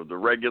with some of the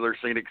regular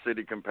Scenic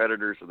City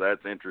competitors, so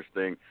that's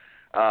interesting.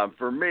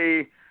 For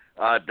me,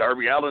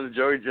 Darby Allin and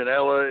Joey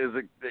Janela is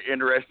an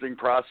interesting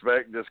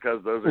prospect just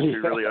because those are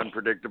two really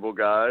unpredictable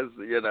guys.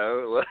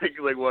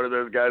 Like what are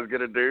those guys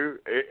going to do?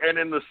 And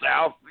in the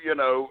South,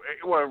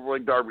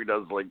 like Darby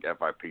does like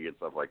FIP and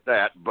stuff like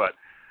that. But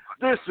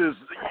there's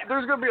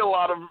going to be a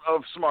lot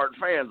of smart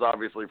fans,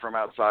 obviously, from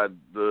outside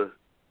the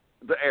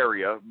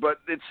area, but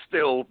it's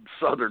still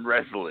Southern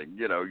wrestling.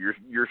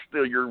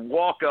 Your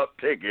walk-up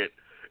ticket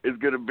is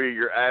going to be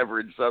your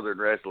average Southern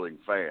wrestling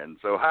fan.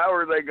 So how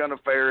are they going to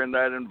fare in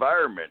that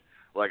environment?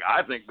 Like,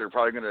 I think they're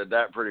probably going to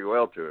adapt pretty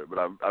well to it, but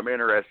I'm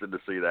interested to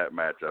see that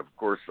matchup. Of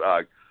course,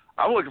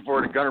 I'm looking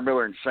forward to Gunnar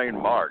Miller and Shane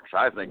Marks.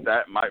 I think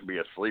that might be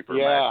a sleeper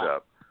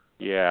matchup.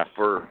 Yeah.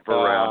 For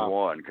round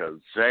one, because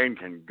Shane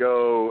can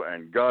go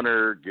and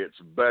Gunnar gets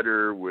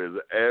better with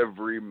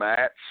every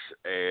match,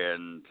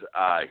 and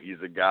he's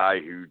a guy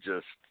who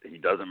he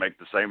doesn't make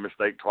the same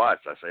mistake twice.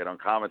 I say it on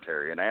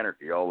commentary and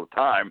Anarchy all the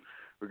time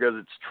because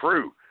it's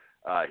true.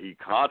 He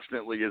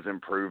constantly is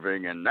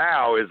improving, and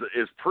now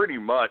is pretty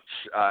much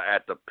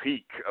at the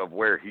peak of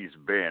where he's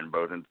been,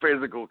 both in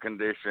physical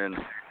condition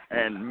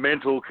and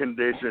mental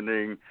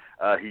conditioning.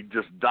 He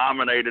just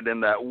dominated in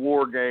that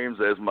War Games,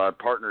 as my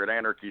partner at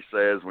Anarchy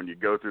says. When you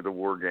go through the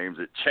War Games,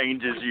 it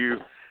changes you.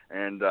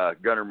 And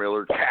Gunnar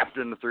Miller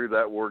captained through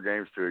that War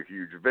Games to a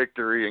huge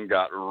victory and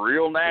got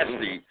real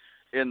nasty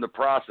in the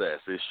process.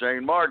 Is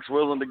Shane Marks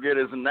willing to get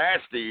as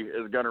nasty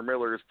as Gunnar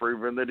Miller has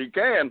proven that he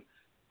can?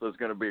 So it's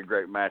going to be a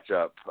great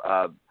matchup.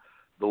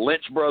 The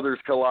Lynch brothers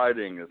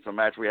colliding. It's a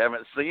match we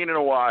haven't seen in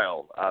a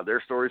while.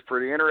 Their story's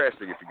pretty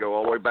interesting. If you go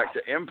all the way back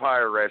to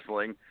Empire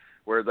Wrestling,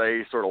 where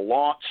they sort of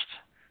launched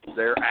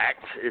their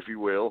act, if you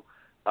will,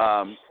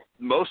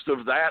 most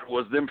of that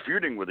was them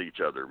feuding with each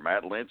other.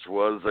 Matt Lynch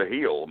was a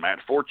heel. Matt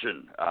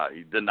Fortune,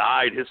 he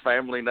denied his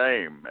family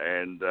name.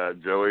 And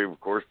Joey, of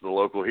course, the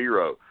local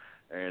hero.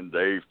 And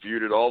they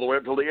feuded all the way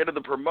up till the end of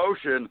the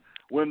promotion,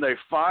 when they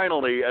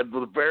finally, at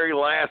the very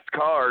last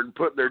card,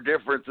 put their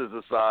differences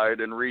aside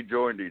and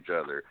rejoined each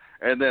other.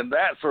 And then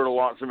that sort of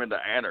launched them into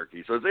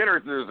Anarchy. So it's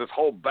interesting, there's this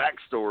whole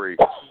backstory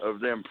of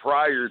them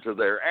prior to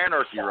their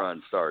Anarchy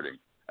run starting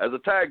as a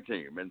tag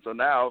team. And so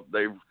now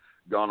they've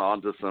gone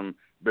on to some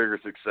bigger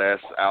success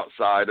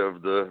outside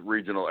of the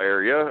regional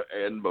area,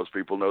 and most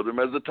people know them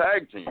as a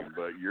tag team.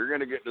 But you're going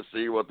to get to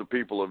see what the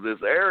people of this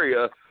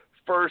area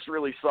first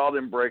really saw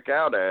them break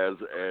out as,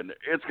 and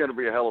it's going to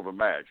be a hell of a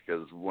match,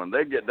 because when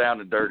they get down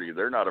and dirty,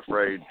 they're not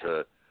afraid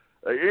to,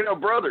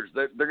 brothers,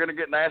 they're going to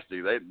get nasty.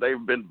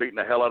 They've been beating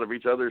the hell out of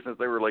each other since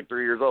they were like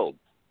 3 years old.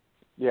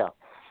 Yeah.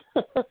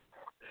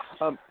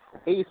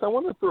 Ace, I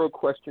want to throw a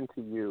question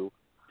to you.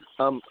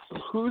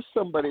 Who's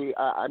somebody,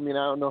 I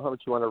don't know how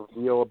much you want to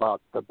reveal about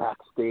the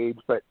backstage,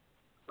 but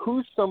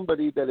who's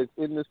somebody that is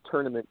in this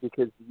tournament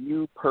because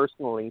you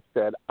personally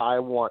said, I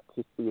want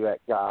to see that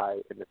guy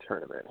in the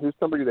tournament? Who's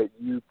somebody that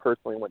you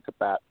personally went to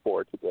bat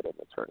for to get in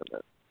the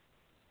tournament?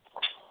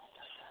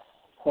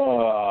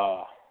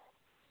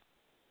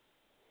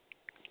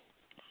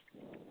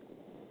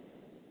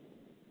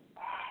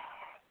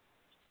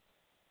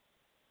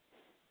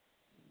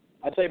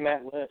 I'd say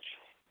Matt Lynch.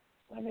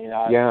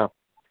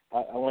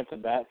 I went to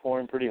bat for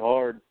him pretty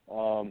hard.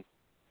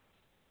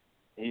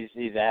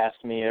 He's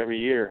asked me every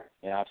year,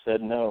 and I've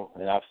said no.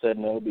 And I've said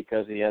no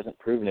because he hasn't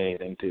proven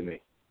anything to me.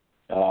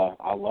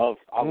 I love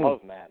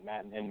Matt.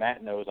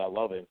 Matt knows I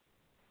love him.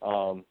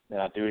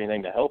 And I'd do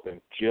anything to help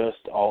him.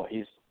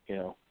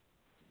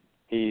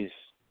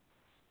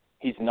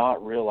 He's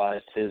not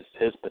realized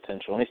his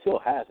potential, and he still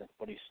hasn't,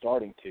 but he's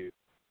starting to.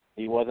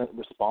 He wasn't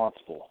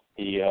responsible.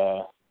 He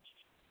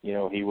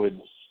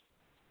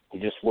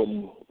just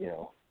wouldn't,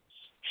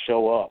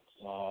 show up.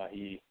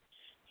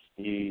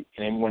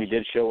 And when he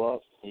did show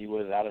up, he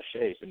was out of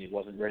shape and he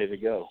wasn't ready to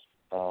go.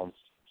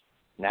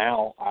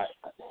 Now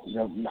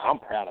I'm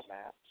proud of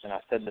Matt, and I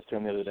said this to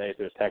him the other day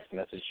through a text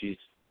message. He's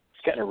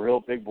getting a real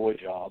big boy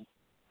job.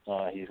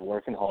 He's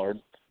working hard.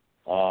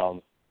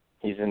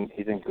 He's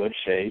in good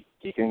shape.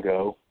 He can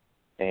go,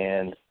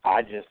 and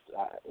I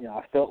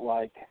felt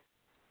like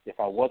if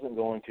I wasn't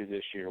going to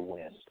this year,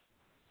 win,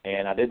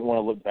 and I didn't want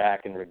to look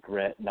back and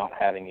regret not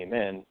having him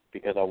in,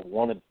 because I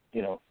wanted,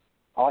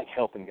 I like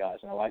helping guys,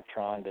 and I like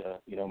trying to,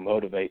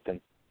 motivate them.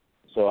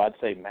 So I'd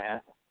say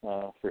Matt,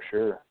 for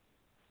sure.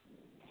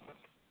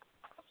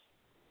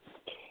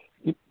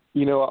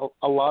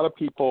 A lot of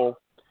people,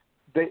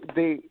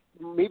 they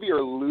maybe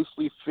are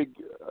loosely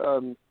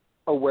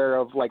aware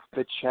of, like,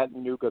 the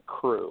Chattanooga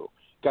crew,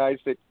 guys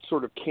that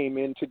sort of came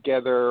in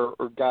together,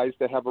 or guys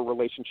that have a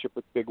relationship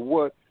with Big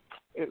Wood.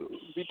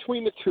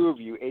 Between the two of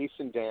you, Ace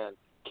and Dan,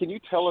 can you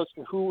tell us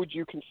who would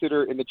you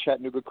consider in the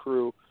Chattanooga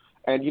crew?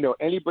 And,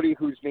 anybody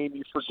whose name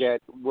you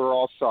forget, we're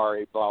all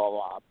sorry, blah, blah,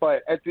 blah.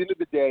 But at the end of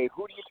the day,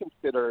 who do you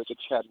consider the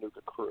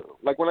Chattanooga crew?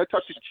 Like, when I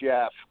talk to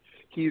Jeff,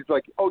 he's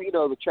like,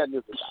 the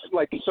Chattanooga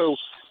guy.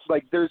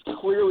 There's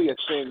clearly a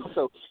thing.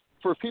 So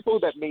for people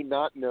that may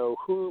not know,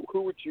 who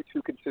would you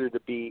two consider to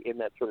be in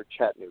that sort of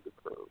Chattanooga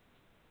crew?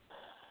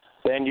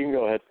 Dan, you can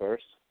go ahead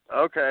first.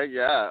 Okay,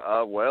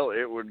 yeah. Well,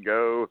 it would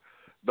go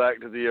back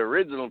to the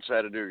original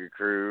Chattanooga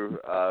crew,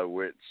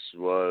 which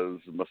was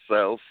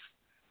myself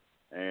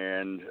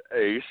and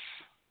Ace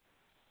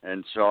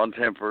and Sean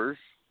Tempers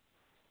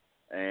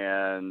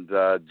and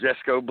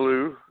Jesco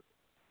Blue,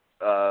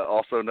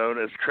 also known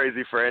as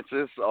Crazy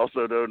Francis,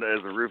 also known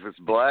as Rufus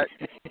Black,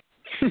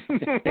 as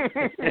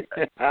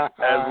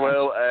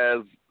well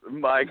as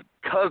my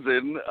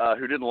cousin,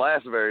 who didn't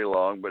last very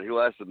long, but he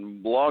lasted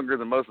longer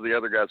than most of the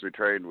other guys we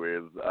trained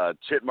with,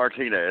 Chit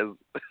Martinez,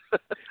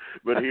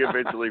 but he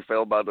eventually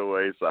fell by the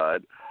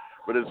wayside.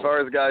 But as far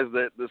as guys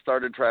that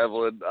started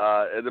traveling,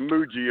 and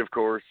Muji, of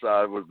course,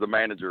 was the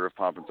manager of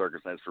Pomp and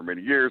Circumstance for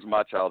many years,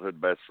 my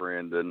childhood best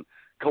friend and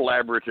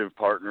collaborative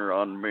partner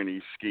on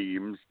many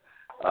schemes.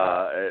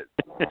 So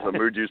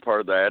Muji's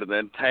part of that. And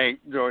then Tank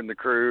joined the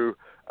crew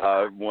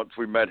once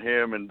we met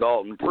him in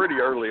Dalton pretty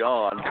early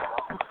on.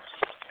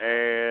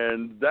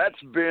 And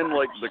that's been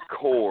like the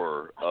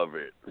core of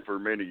it for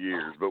many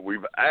years. But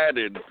we've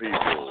added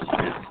people,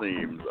 it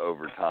seems,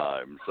 over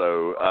time.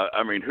 So,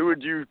 I mean, who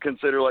would you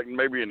consider like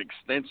maybe an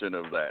extension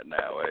of that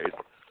now, Ace?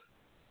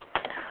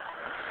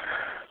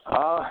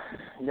 I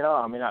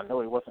mean, I know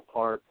he wasn't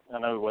from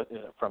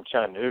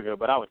Chattanooga,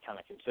 but I would kind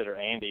of consider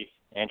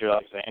Andrew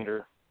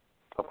Alexander,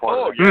 a part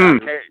of it. Oh, yeah,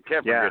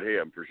 can't forget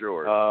him for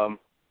sure.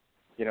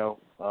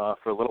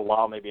 For a little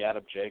while, maybe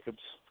Adam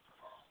Jacobs.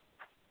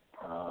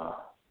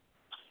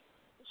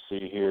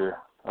 See here.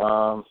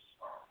 I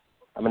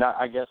mean,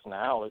 I guess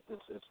now it's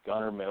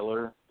Gunnar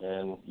Miller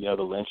and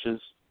the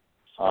Lynches,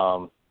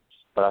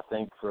 but I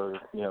think from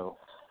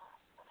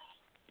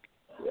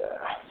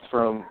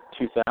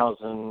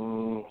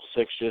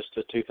 2006 just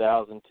to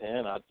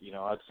 2010, I'd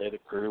say the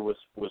crew was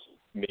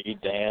me,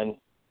 Dan,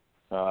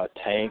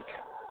 Tank,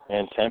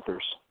 and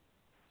Tempers.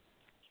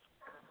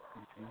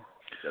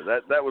 Yeah,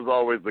 that was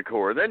always the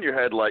core. Then you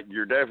had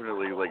you're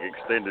definitely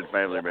extended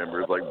family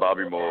members like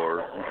Bobby Moore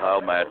and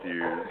Kyle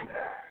Matthews.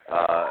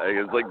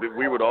 It's like that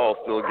we would all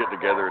still get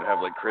together and have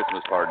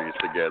Christmas parties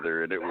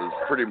together, and it was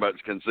pretty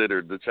much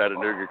considered the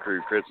Chattanooga crew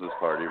Christmas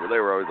party, but they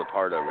were always a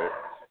part of it.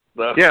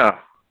 So. Yeah.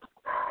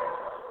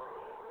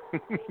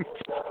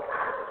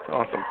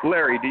 Awesome.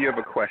 Larry, do you have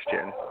a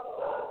question?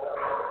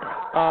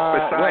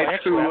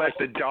 Besides who let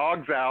the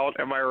dogs out,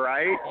 am I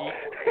right?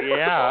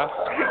 Yeah.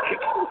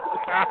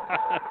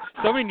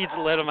 Somebody needs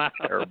to let them out.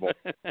 Terrible.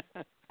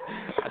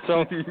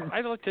 So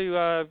I'd like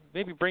to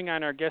maybe bring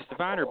on our guest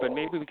of honor, but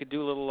maybe we could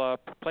do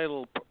play a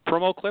little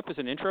promo clip as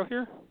an intro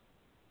here.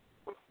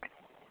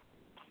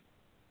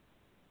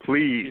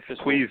 Please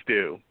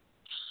do.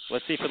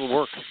 Let's see if it'll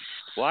work.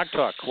 Blog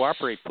Talk,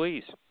 cooperate,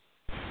 please.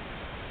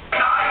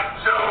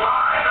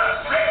 July the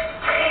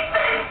 16th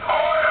in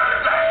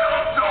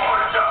Porterdale,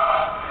 Georgia.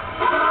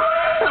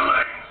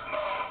 Wrestling's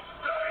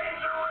most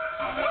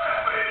dangerous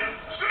weapon,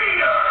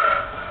 cheater,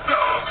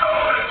 goes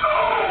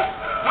toe-to-toe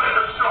with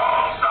the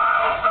strong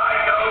style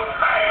Psycho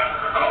Tank,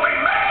 who we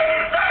made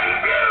his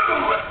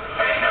debut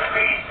in the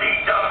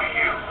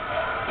PCW.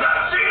 The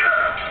cheater,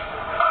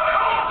 a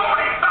Colt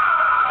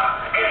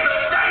 45, is a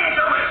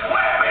dangerous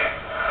weapon,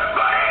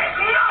 but it's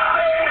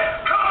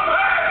nothing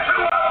compared to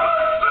a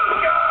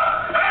bazooka.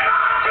 And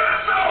I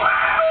just so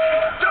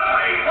happen to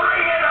be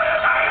bringing a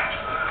tank.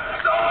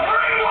 So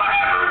bring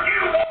whatever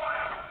you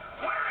want.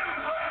 We're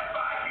impressed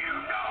by you,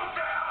 no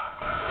doubt.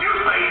 You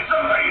beat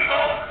some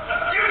people.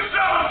 You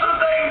showed some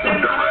things in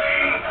the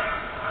ring.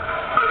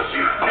 But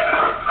you've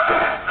never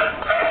passed the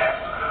test.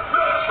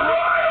 The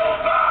trial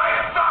by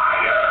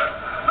fire.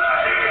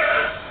 That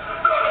is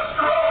the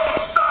strong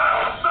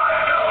style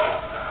Psycho.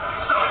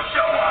 So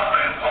show up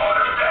in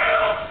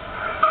Porterdale.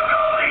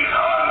 Because he's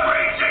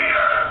hungry,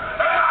 cheater.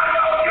 And I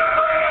know you're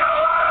bringing a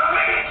lot of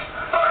meat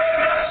for him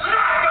to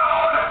snack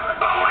on.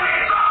 But when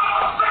it's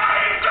all said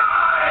and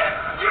done,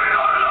 you're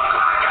going to look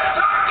like a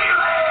turkey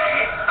leg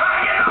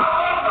hanging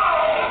off a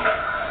bone.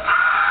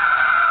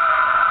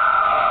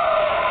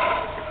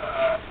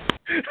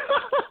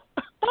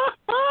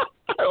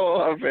 I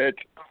love it.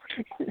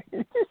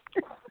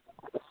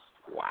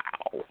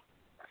 Wow.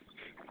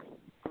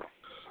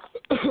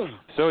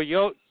 So,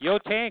 Yo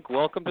Tank,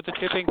 welcome to the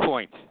tipping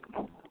point.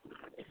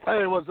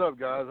 Hey, what's up,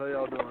 guys? How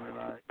y'all doing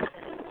tonight?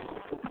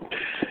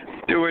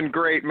 Doing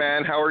great,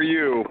 man. How are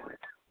you?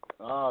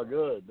 Oh,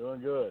 good.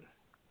 Doing good.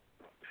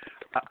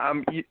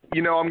 I'm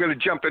going to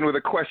jump in with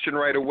a question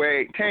right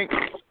away. Tank,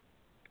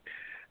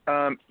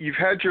 you've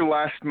had your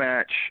last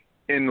match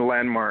in the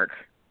Landmark,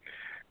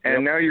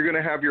 and now you're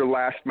going to have your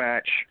last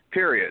match,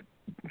 period.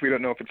 We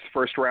don't know if it's the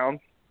first round.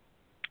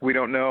 We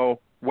don't know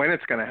when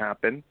it's going to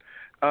happen.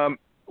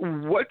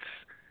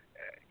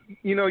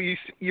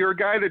 You're a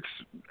guy that's,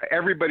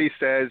 everybody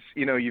says,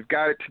 you've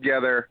got it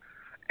together,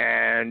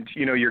 and,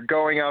 you're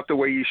going out the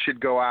way you should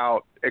go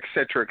out, et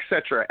cetera,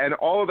 and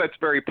all of that's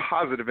very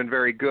positive and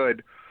very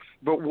good.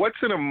 But what's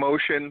an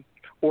emotion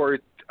or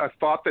a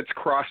thought that's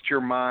crossed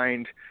your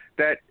mind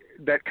that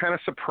kind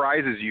of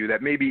surprises you,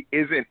 that maybe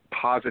isn't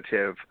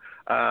positive,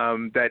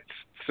 that's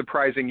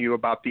surprising you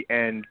about the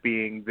end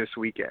being this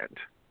weekend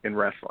in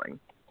wrestling?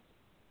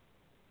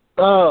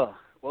 Well,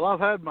 I've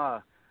had my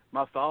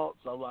thoughts.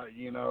 I'm like,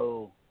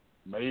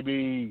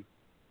 maybe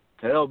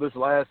hell, this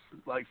last,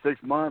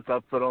 6 months,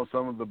 I've put on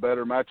some of the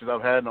better matches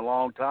I've had in a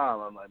long time.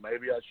 I'm like,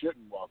 maybe I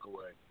shouldn't walk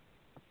away.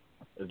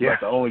 It's not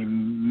the only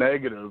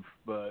negative,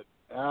 but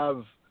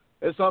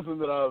it's something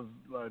that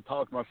I've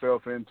talked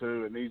myself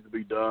into. It needs to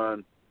be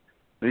done.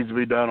 It needs to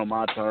be done on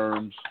my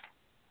terms.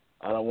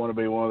 I don't want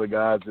to be one of the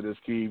guys that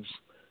just keeps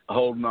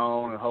holding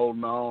on,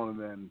 and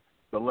then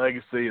the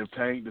legacy of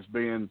Tank just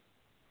being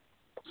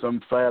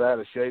some fat out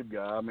of shape guy.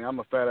 I mean, I'm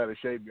a fat out of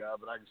shape guy,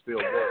 but I can still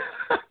go.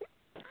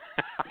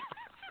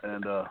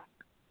 And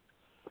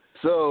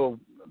so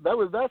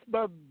that's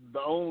about the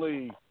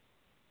only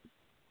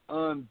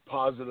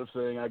unpositive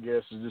thing, I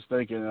guess, is just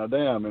thinking,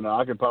 damn,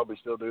 I could probably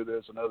still do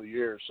this another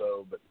year or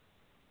so, but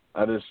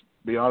I just,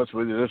 be honest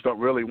with you, just don't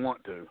really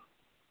want to.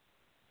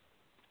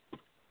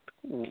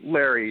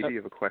 Larry, do you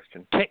have a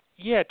question? Tank,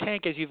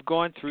 as you've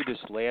gone through this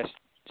last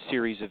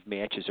series of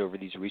matches over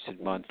these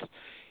recent months,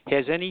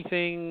 has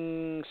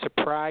anything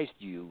surprised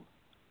you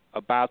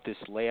about this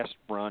last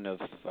run of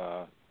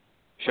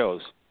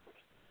shows?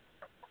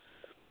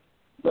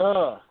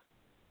 Not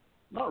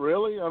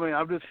really. I mean,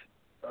 I've just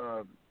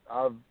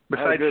I've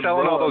besides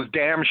selling all those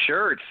damn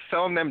shirts,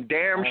 selling them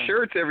damn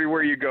shirts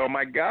everywhere you go.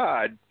 My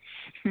God,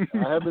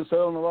 I have been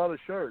selling a lot of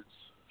shirts,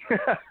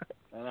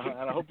 and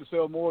I hope to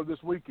sell more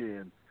this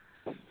weekend.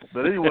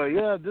 But anyway,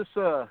 yeah, just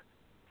the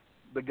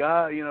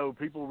guy,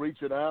 people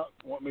reaching out,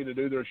 want me to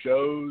do their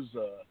shows.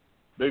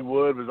 Big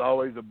Wood was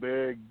always a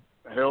big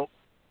help,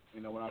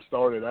 when I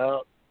started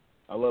out.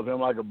 I love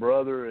him like a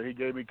brother. He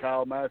gave me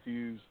Kyle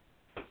Matthews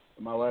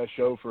in my last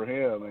show for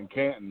him in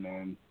Canton,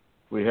 and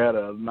we had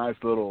a nice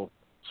little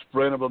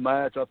sprint of a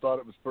match. I thought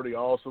it was pretty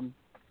awesome.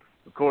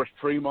 Of course,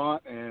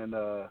 Tremont and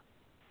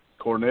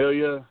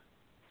Cornelia,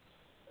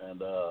 and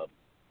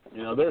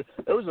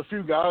there was a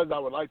few guys I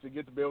would like to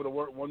get to be able to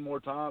work one more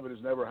time, but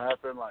it's never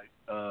happened. Like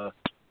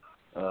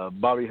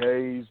Bobby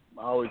Hayes,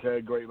 I always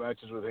had great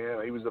matches with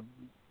him. He was a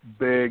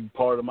big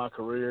part of my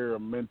career, a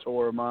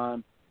mentor of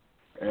mine.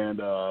 And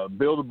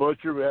Bill the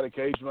Butcher, we had a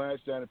cage match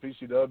down at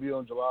PCW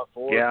on July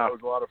 4th. Yeah. That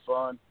was a lot of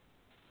fun.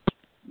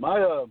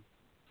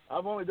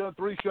 I've only done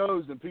 3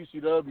 shows in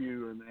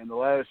PCW in the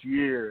last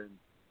year, and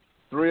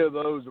 3 of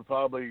those are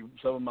probably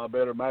some of my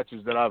better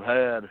matches that I've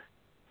had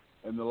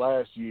in the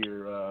last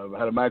year. I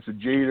had a match with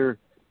Jeter.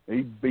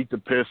 He beat the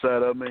piss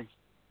out of me.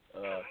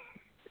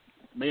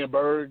 Me and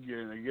Berg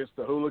against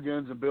the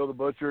Hooligans and Bill the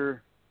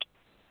Butcher.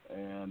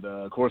 And,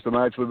 of course, the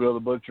match with Bill the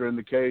Butcher in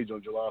the cage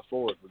on July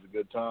 4th was a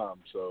good time.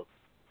 So,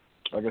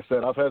 like I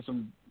said, I've had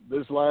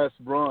this last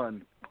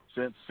run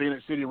since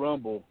Scenic City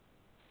Rumble,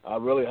 I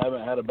really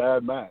haven't had a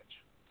bad match.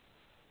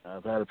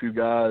 I've had a few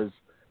guys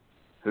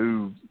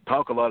who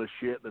talk a lot of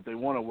shit that they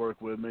want to work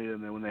with me,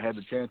 and then when they had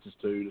the chances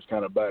to, just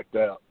kind of backed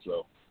out.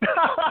 So,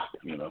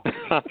 it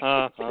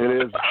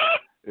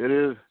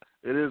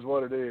is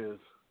what it is.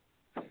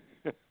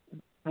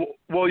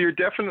 Well, you're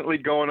definitely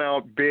going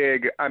out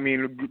big. I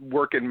mean,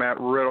 working Matt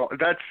Riddle.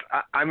 Again,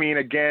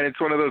 it's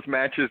one of those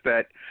matches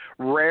that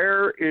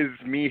rare is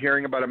me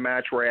hearing about a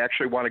match where I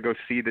actually want to go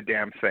see the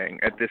damn thing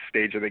at this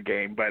stage of the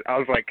game. But I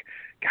was like,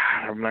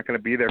 God, I'm not going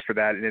to be there for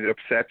that, and it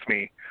upsets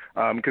me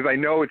because I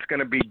know it's going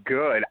to be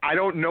good. I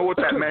don't know what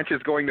that match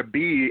is going to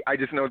be. I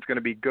just know it's going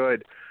to be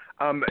good.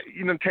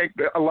 Tank,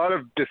 a lot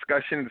of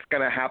discussion is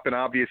going to happen,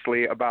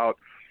 obviously, about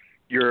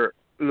your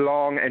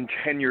long and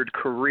tenured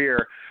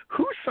career.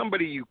 Who's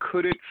somebody you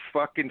couldn't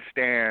fucking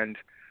stand,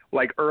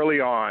 like, early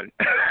on,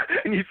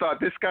 and you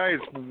thought, this guy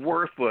is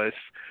worthless,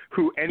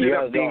 who ended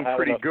up being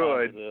pretty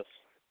good?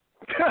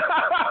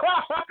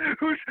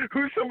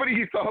 Who's somebody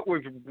you thought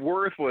was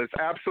worthless,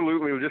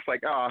 absolutely, was just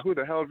like, who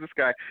the hell is this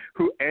guy,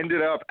 who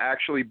ended up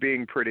actually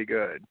being pretty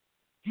good?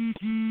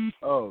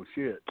 Oh,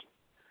 shit.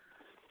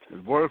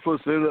 Worthless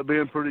ended up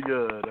being pretty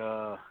good.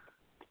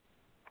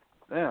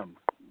 Damn.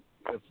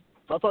 If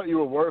I thought you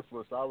were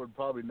worthless, I would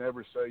probably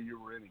never say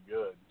you were any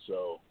good.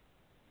 So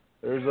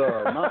there's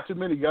not too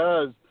many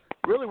guys.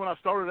 Really, when I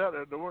started out,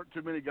 there weren't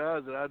too many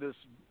guys that I just,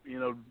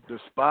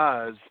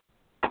 despised.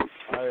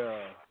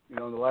 In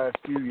the last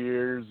few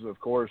years, of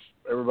course,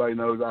 everybody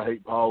knows I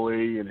hate Paul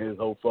Lee and his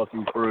whole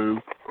fucking crew.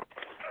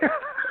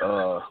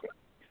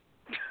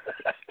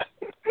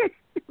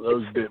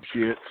 Those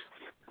dipshits.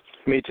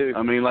 Me too.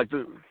 I mean, like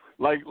the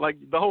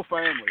whole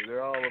family,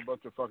 they're all a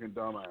bunch of fucking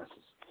dumbasses.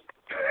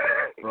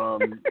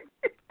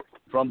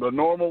 From the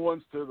normal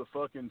ones to the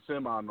fucking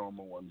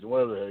semi-normal ones,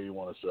 whatever the hell you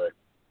want to say.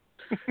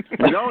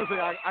 The only thing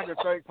I can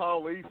thank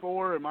Paul Lee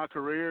for in my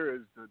career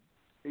is that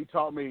he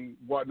taught me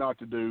what not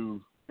to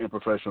do in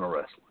professional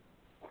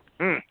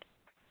wrestling.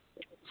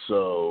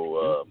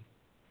 So,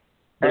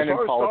 and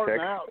in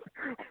politics.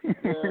 He's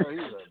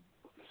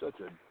such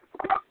a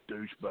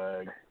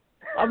douchebag.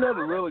 I've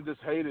never really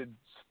just hated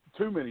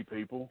too many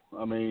people.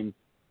 I mean,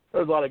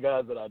 there's a lot of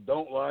guys that I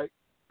don't like,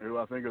 who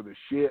I think are the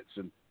shits,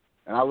 and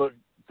I look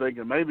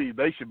thinking maybe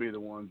they should be the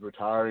ones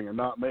retiring and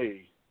not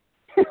me.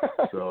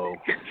 So,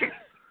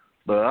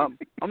 but I'm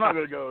not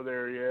going to go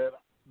there yet.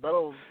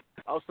 I'll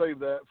save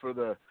that for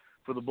the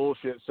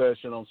bullshit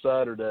session on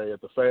Saturday at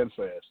the Fan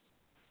Fest.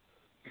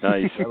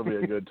 Nice. That'll be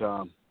a good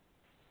time.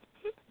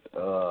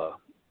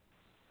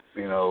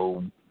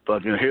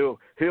 fucking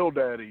hill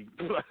daddy.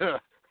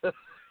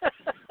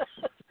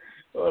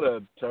 What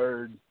a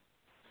turd.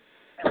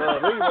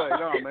 Anyway,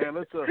 no, man,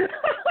 let's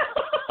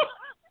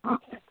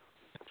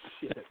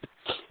shit.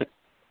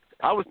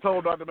 I was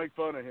told not to make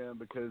fun of him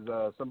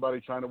because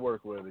somebody's trying to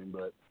work with him,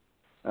 but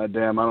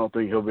damn, I don't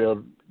think he'll be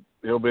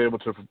able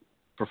to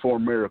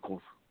perform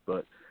miracles.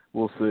 But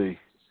we'll see.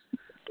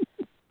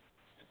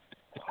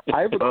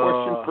 I have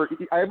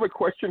a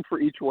question for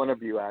each one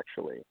of you,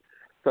 actually.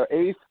 So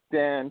Ace,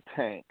 Dan,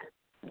 Tank.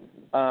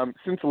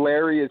 Since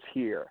Larry is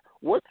here,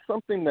 what's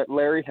something that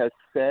Larry has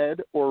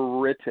said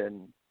or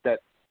written that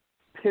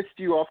pissed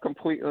you off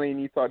completely and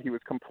you thought he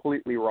was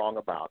completely wrong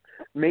about?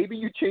 Maybe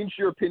you changed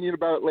your opinion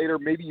about it later,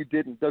 maybe you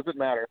didn't, doesn't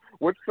matter.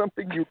 What's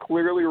something you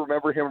clearly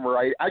remember him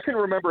right? I can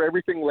remember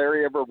everything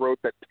Larry ever wrote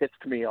that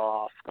pissed me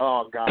off.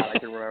 Oh God, I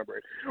can remember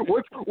it.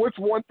 What's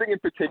one thing in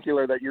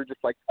particular that you're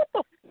just like, what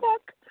the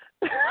fuck?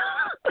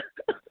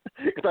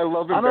 Because I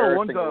love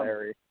embarrassing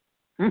Larry.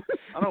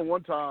 I know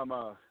one time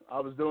I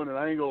was doing an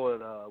angle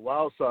at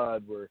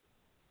Wildside where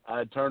I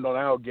had turned on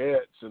Al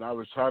Getz and I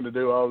was trying to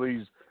do all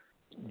these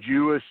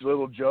Jewish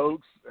little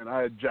jokes and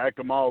I had jacked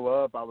them all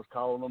up. I was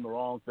calling them the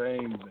wrong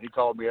things and he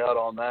called me out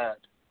on that.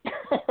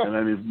 And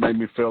then he made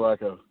me feel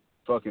like a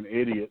fucking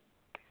idiot.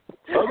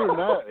 Other than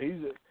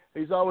that,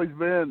 he's always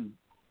been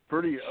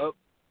pretty up,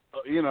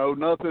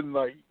 nothing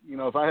like,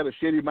 if I had a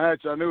shitty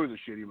match, I knew it was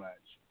a shitty match.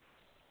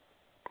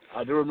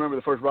 I do remember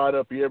the first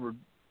write-up he ever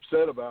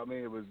said about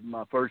me. It was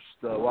my first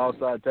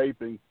Wildside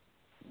taping.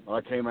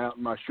 I came out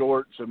in my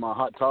shorts and my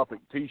Hot Topic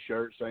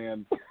T-shirt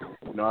saying,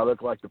 I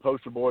look like the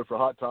poster boy for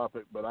Hot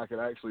Topic, but I could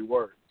actually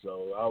work.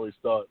 So I always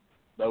thought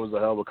that was a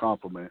hell of a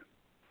compliment.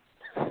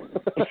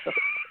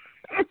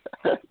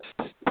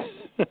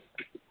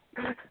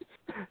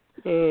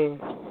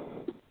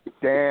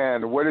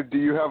 Dan, do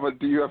you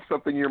have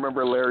something you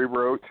remember Larry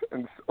wrote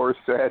or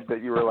said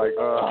that you were like,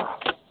 ugh?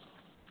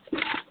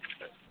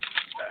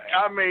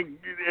 I mean,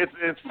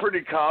 it's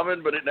pretty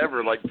common, but it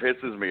never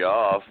pisses me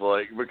off,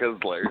 because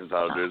Larry's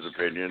entitled to his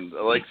opinion.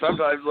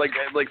 Sometimes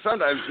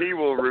he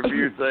will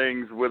review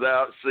things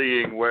without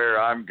seeing where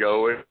I'm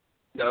going,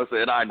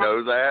 and I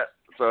know that.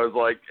 So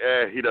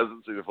it's he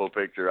doesn't see the full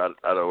picture. I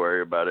don't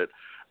worry about it.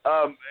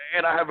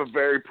 And I have a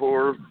very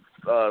poor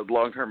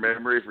long-term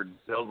memory for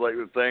details like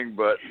this thing,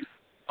 but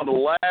on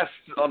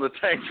the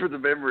Thanks for the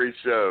Memories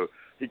show,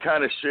 he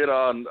kind of shit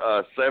on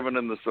Seven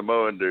and the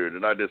Samoan dude,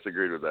 and I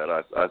disagreed with that.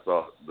 I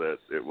thought that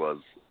it was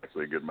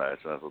actually a good match,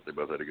 and I thought they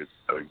both had a good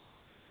showing.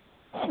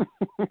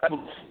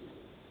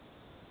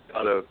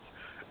 I know.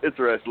 It's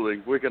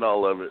wrestling. We can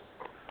all love it.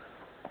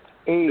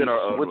 Ace, in our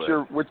own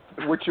way.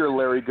 What's your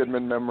Larry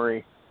Goodman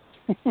memory?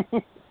 Man,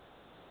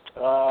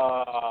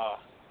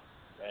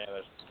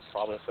 there's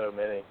probably so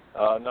many.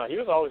 No, he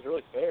was always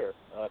really fair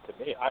to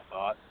me, I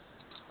thought.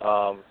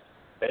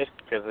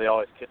 Basically because they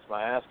always kissed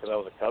my ass because I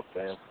was a Cub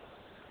fan.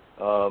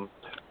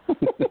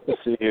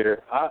 Let's see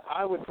here.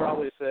 I would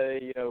probably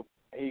say,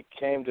 he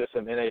came to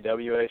some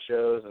NAWA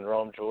shows in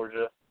Rome,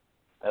 Georgia,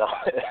 and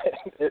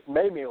it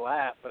made me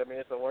laugh, but I mean,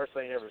 it's the worst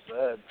thing he ever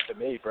said to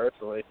me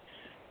personally,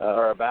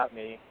 or about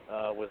me,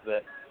 was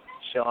that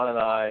Sean and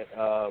I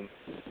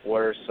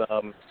wore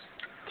some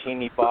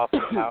teeny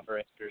bopping Power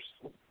Rangers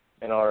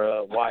in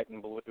our white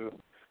and blue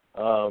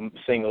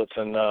singlets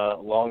and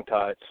long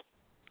tights.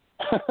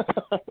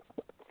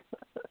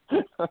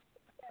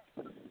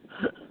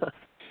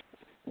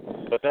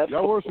 But that's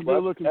y'all were some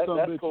good-looking son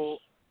that's bitches. cool.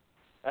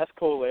 That's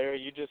cool, Larry.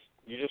 You just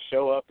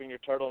show up in your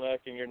turtleneck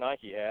and your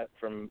Nike hat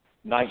from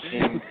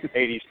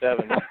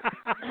 1987.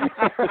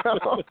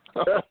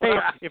 Hey,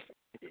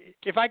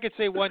 if I could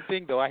say one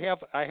thing though, I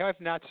have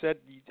not said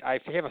I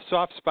have a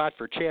soft spot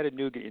for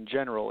Chattanooga in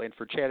general and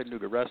for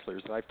Chattanooga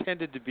wrestlers. I've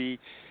tended to be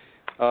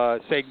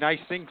saying nice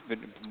things,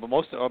 but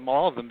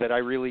all of them that I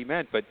really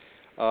meant. But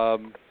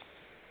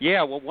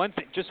yeah, well, one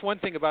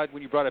thing about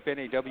when you brought up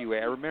NAWA,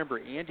 I remember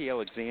Andy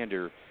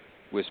Alexander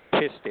was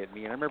pissed at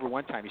me, and I remember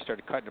one time he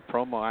started cutting a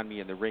promo on me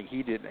in the ring.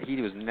 He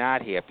was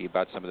not happy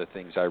about some of the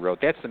things I wrote.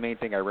 That's the main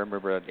thing I remember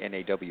about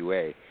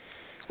NAWA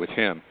with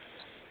him.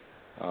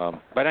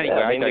 But anyway,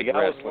 yeah, I mean, I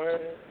digress.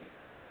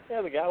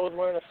 the guy was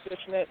wearing a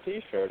fishnet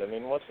T-shirt. I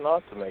mean, what's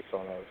not to make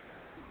fun of?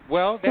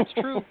 Well, that's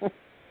true.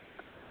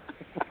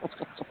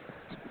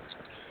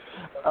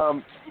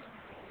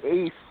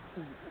 Ace,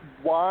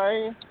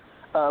 why?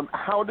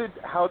 How did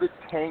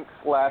Tank's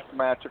last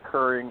match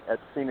occurring at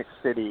Scenic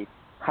City?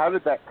 How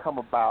did that come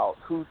about?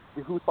 Who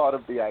thought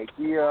of the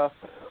idea?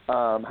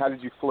 How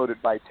did you float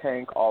it by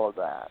Tank? All of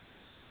that.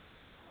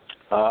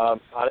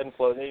 I didn't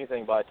float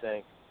anything by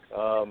Tank.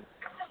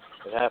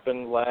 It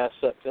happened last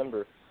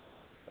September,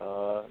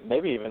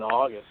 maybe even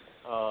August.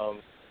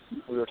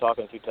 We were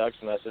talking through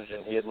text message,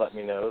 and he had let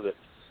me know that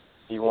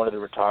he wanted to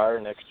retire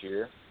next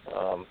year,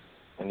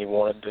 and he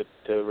wanted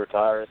to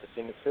retire at the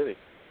Scenic City.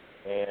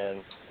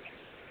 And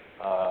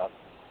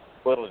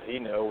little did he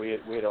know, we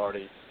had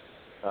already,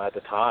 at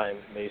the time,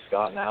 me,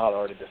 Scott, and Al had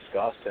already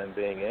discussed him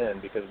being in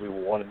because we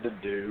wanted to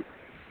do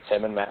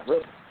him and Matt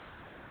Riddle.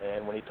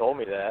 And when he told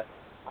me that,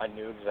 I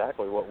knew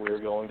exactly what we were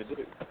going to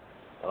do.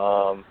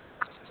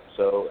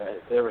 So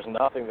there was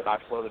nothing that I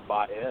floated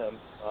by him.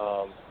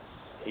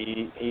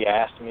 He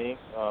asked me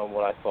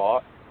what I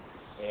thought,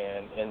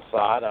 and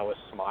inside I was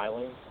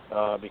smiling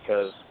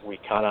because we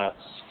kind of,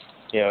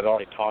 had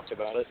already talked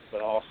about it,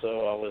 but also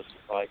I was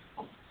like,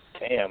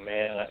 damn,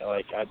 man,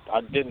 I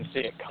didn't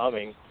see it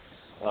coming.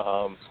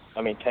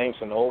 Tank's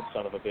an old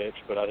son of a bitch,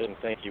 but I didn't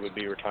think he would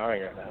be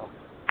retiring right now.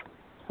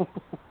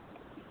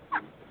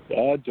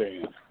 God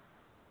damn.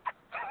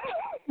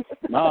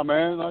 Nah,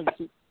 man,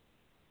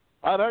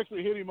 I'd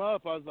actually hit him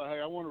up. I was like, hey,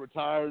 I want to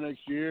retire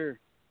next year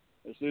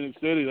at Scenic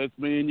City. Let's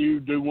me and you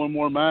do one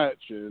more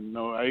match. And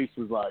Ace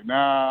was like,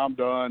 nah, I'm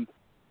done.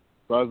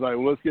 So I was like,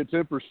 well, let's get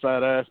Temper's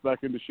fat ass back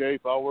into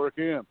shape. I'll work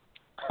him.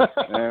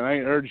 And I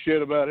ain't heard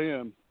shit about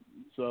him.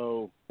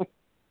 So,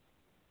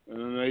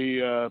 and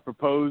they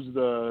proposed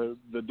the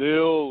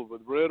deal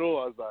with Riddle.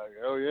 I was like,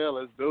 oh, yeah,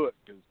 let's do it.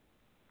 Because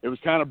it was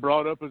kind of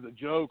brought up as a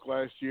joke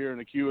last year in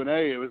the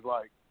Q&A. It was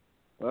like,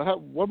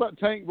 what about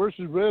Tank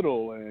versus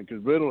Riddle? And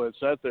because Riddle had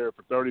sat there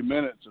for 30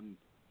 minutes and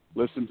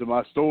listened to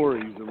my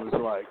stories and was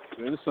like,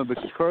 man, this son of a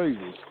bitch is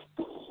crazy.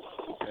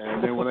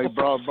 And then when they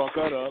brought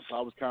that up,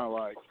 I was kind of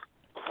like,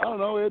 I don't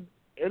know,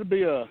 it'd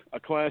be a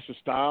clash of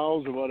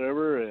styles or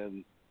whatever,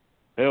 and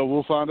hell,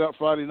 we'll find out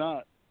Friday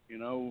night,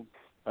 how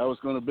it's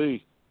going to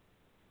be.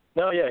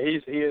 No, yeah, he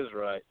is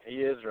right.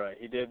 He is right.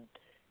 He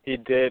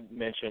did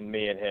mention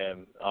me and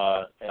him,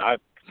 and I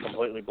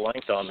completely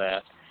blanked on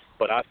that.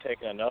 But I've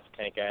taken enough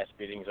Tank ass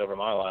beatings over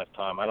my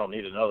lifetime. I don't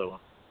need another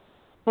one.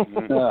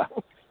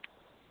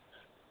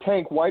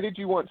 Tank, why did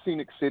you want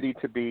Scenic City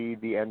to be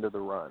the end of the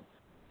run?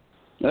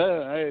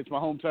 Hey, it's my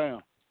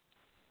hometown.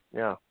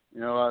 Yeah.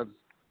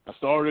 I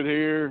started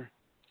here,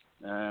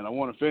 and I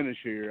want to finish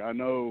here. I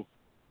know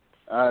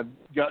I've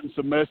gotten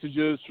some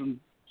messages from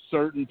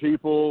certain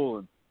people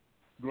and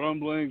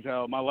grumblings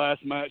how my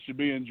last match should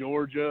be in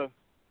Georgia,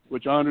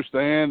 which I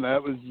understand.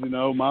 That was,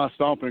 my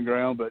stomping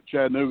ground, but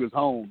Chattanooga's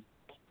home.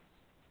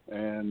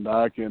 And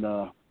I can,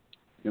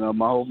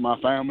 my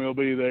family will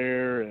be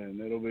there, and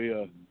it'll be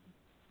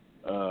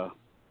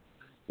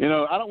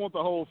I don't want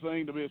the whole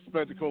thing to be a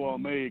spectacle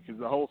on me because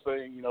the whole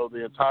thing,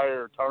 the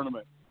entire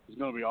tournament is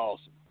going to be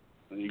awesome.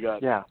 And you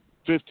got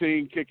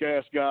 15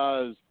 kick-ass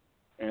guys,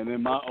 and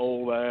then my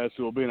old ass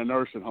who will be in a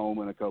nursing home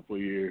in a couple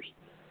of years.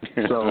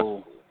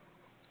 So,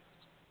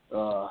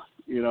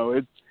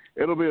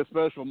 it'll be a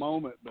special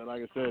moment. But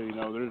like I said,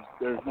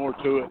 there's more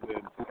to it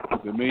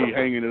than me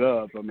hanging it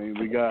up. I mean,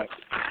 we got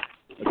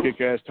a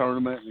kick-ass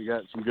tournament. We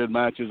got some good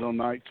matches on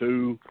night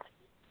 2,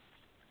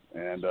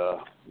 and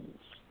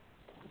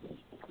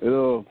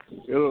it'll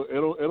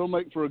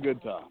make for a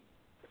good time.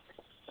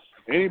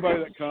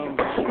 Anybody that comes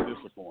will be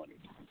disappointed.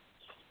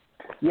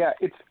 Yeah,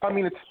 it's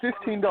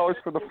 $15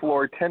 for the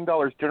floor,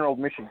 $10 general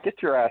admission.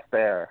 Get your ass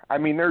there. I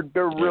mean, there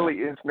really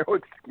is no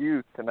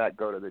excuse to not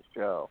go to this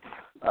show.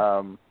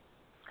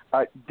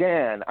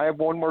 Dan, I have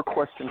one more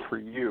question for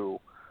you.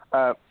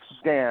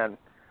 Dan,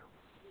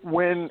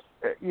 when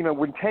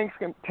Tank's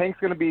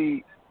going to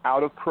be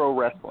out of pro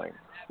wrestling,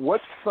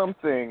 what's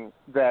something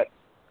that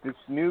this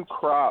new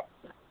crop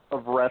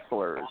of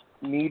wrestlers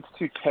needs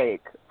to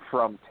take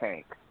from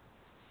Tank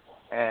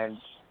and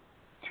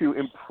to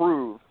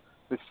improve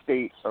the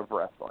state of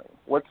wrestling?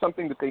 What's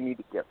something that they need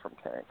to get from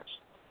Tank?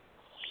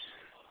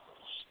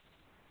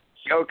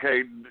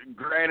 Okay,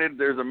 granted,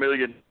 there's a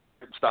million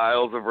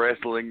styles of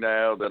wrestling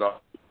now that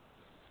are.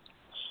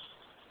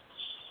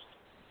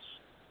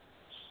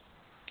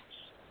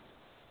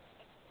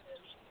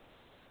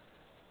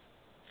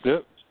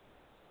 Yep.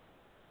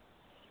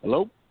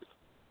 Hello?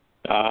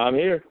 I'm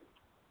here.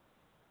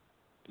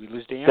 Did we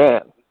lose Dan?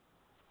 Dan.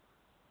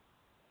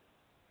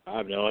 I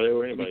have no idea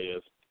where anybody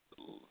is.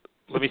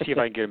 Let me see if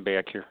I can get him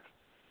back here.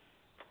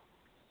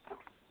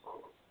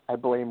 I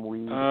blame we.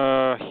 He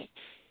dropped.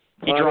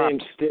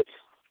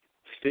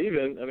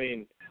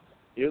 Steven,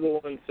 you're the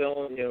one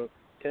selling, $10,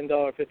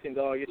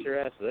 $15, get your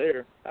ass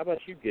there. How about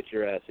you get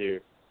your ass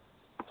here?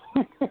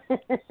 I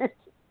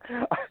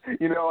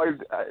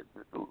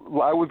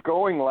was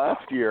going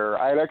last year.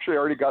 I had actually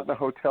already gotten a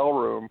hotel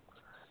room,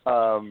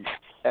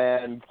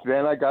 and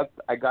then I got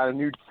a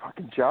new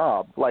fucking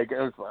job. Like,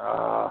 it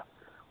was,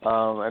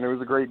 and it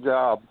was a great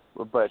job,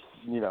 but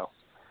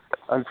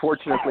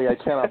unfortunately, I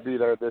cannot be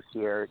there this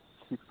year.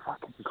 It's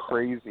fucking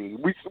crazy.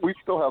 We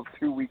still have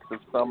 2 weeks of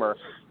summer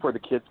before the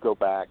kids go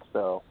back,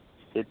 so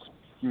it's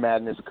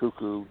madness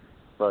cuckoo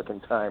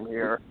fucking time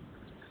here.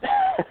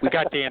 We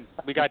got Dan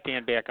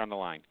back on the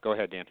line. Go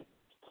ahead, Dan.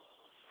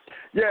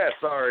 Yeah,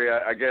 sorry.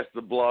 I guess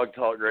the Blog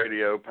Talk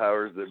Radio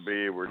powers that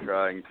be were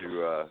trying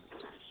to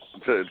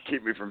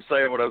keep me from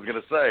saying what I was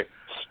going to say.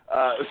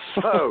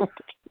 So,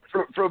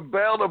 from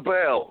bell to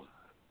bell,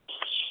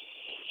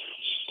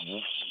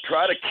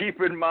 try to keep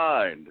in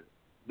mind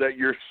that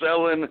you're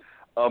selling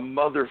a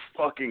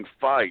motherfucking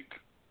fight.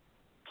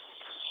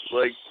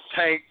 Like,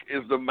 Tank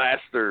is the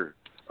master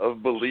of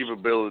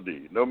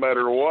believability. No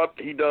matter what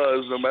he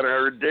does, no matter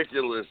how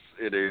ridiculous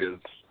it is,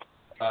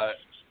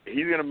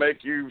 he's going to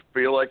make you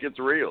feel like it's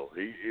real.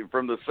 He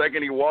from the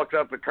second he walks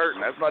out the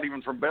curtain, that's not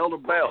even from bell to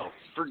bell.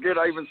 Forget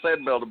I even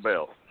said bell to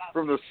bell.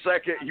 From the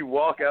second you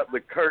walk out the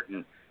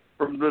curtain,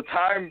 from the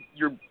time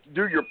you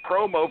do your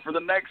promo for the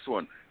next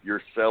one,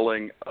 you're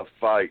selling a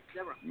fight.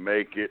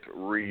 Make it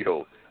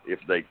real. If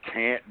they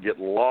can't get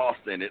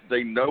lost in it,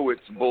 they know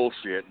it's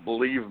bullshit.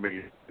 Believe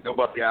me,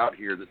 nobody out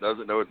here that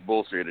doesn't know it's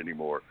bullshit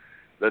anymore.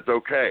 That's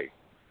okay.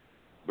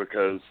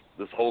 Because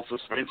this whole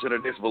suspension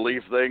of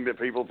disbelief thing that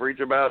people preach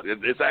about,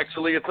 it's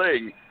actually a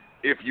thing.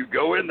 If you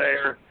go in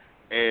there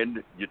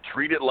and you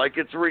treat it like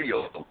it's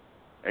real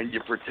and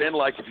you pretend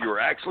like if you were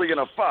actually in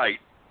a fight,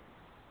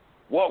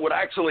 what would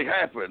actually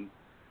happen,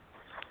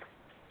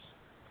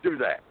 do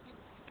that.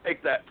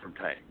 Take that from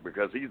Tank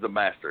because he's the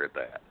master at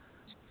that.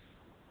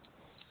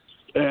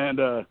 And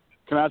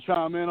can I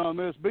chime in on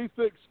this? Be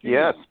thick skinned.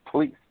 Yes,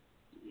 please.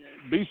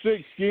 Be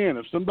thick skinned.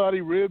 If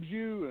somebody ribs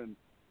you and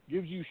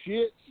gives you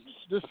shit,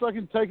 just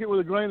fucking take it with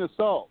a grain of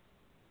salt.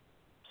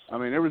 I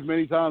mean, there was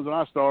many times when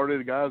I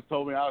started, guys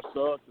told me I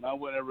sucked and I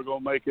wasn't ever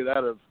going to make it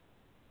out of,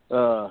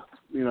 the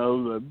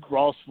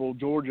Rossville,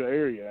 Georgia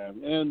area.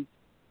 And,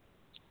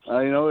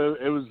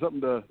 it was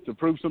something to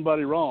prove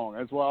somebody wrong.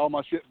 That's why all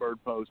my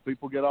shitbird posts,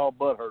 people get all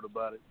butthurt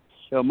about it.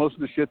 Hell, most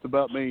of the shit's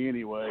about me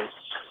anyway.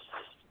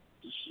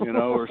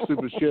 Or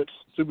stupid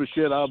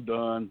shit I've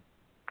done.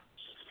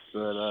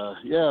 But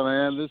yeah,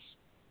 man, this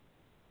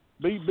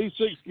be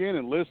thick-skinned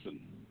and listen.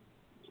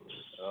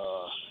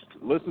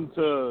 Listen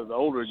to the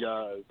older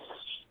guys.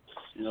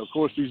 Of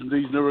course, these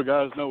newer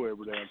guys know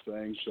every damn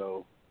thing.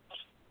 So,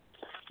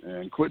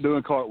 and quit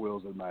doing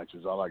cartwheels in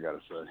matches. All I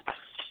gotta say.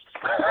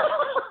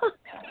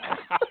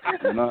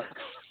 You're not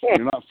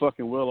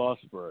fucking Will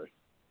Ospreay.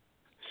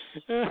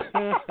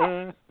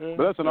 But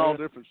that's an all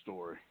different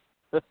story.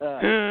 But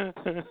can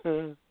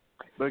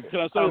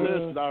I say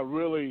this? I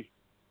really,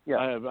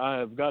 I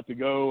have got to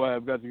go. I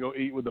have got to go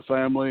eat with the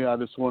family. I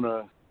just want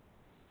to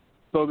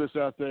throw this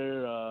out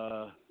there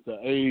to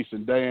Ace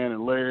and Dan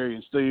and Larry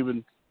and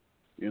Steven.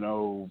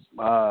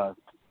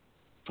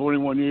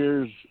 21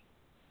 years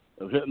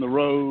of hitting the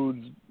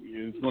roads.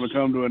 It's going to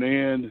come to an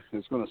end.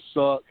 It's going to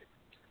suck,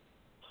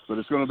 but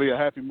it's going to be a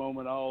happy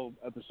moment all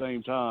at the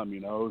same time.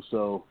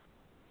 So.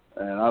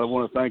 And I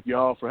want to thank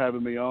y'all for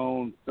having me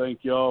on.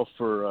 Thank y'all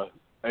for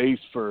Ace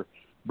for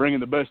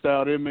bringing the best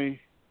out in me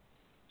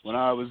when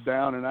I was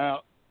down and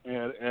out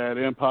at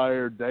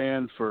Empire.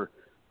 Dan for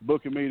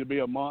booking me to be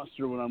a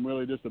monster when I'm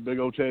really just a big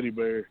old teddy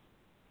bear.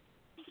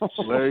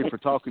 Larry for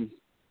talking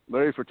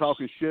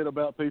shit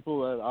about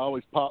people. I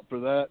always pop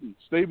for that. And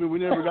Steven, we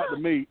never got to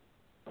meet,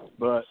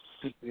 but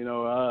you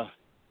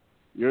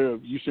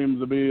seem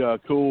to be a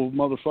cool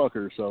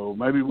motherfucker. So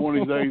maybe one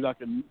of these days I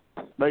can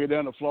make it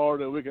down to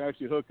Florida. We can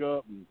actually hook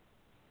up and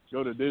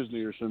go to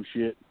Disney or some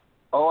shit.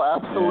 Oh,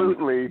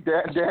 absolutely.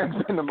 Dan's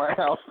been to my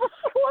house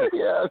before.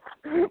 Yes,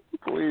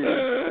 please.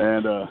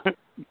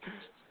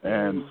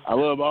 And I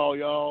love all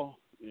y'all.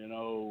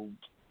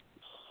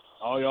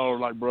 All y'all are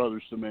like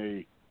brothers to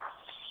me.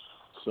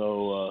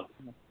 So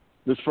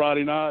this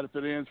Friday night, if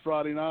it ends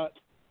Friday night,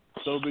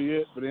 so be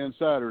it. If it ends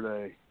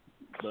Saturday.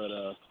 But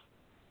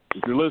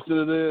if you're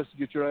listening to this,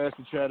 get your ass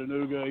to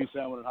Chattanooga, East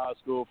Hamilton High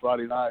School,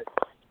 Friday night.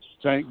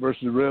 Tank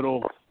versus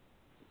Riddle.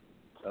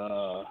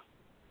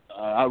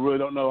 I really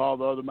don't know all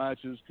the other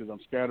matches because I'm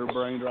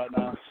scatterbrained right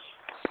now.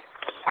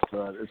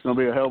 But it's going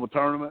to be a hell of a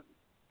tournament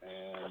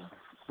and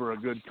for a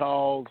good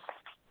cause.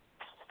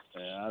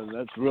 And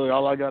that's really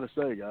all I got to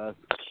say, guys.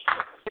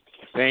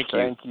 Thank you.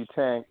 Thank you,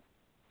 Tank.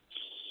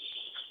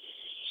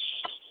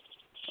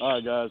 All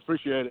right, guys.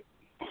 Appreciate it.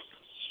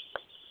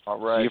 All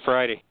right. See you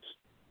Friday.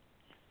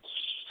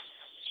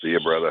 See you,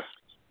 brother.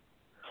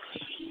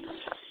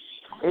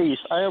 Ace,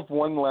 I have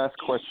one last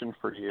question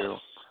for you.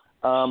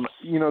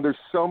 There's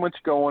so much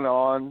going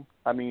on.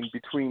 I mean,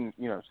 between,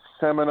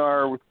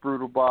 seminar with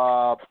Brutal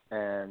Bob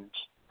and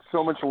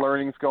so much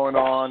learning's going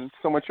on,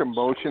 so much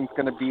emotion's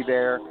going to be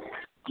there,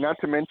 not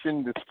to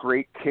mention this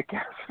great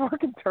kick-ass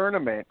fucking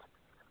tournament.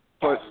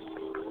 But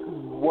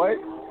what,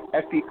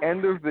 at the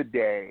end of the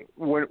day,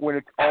 when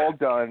it's all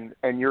done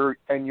and you're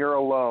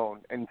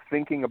alone and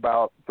thinking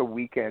about the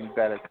weekend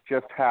that has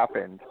just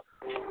happened,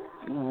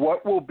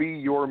 what will be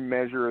your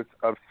measures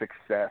of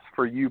success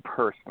for you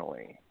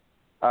personally?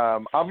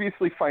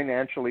 Obviously,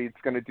 financially, it's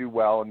going to do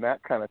well and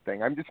that kind of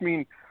thing. I just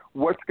mean,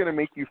 what's going to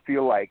make you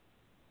feel like,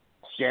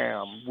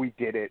 damn, we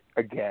did it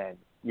again?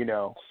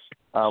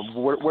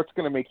 What's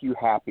going to make you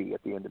happy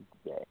at the end of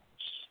the day?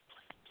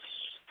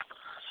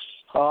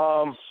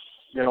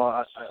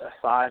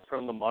 Aside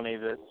from the money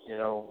that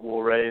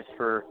we'll raise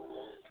for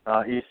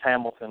East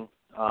Hamilton,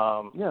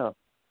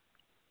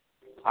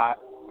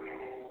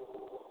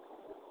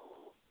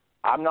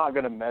 I'm not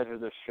going to measure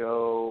the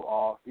show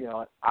off.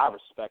 I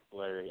respect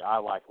Larry. I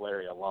like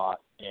Larry a lot,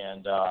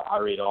 and I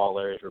read all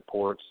Larry's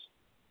reports.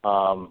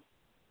 I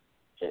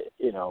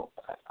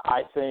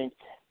think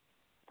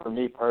for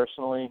me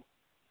personally,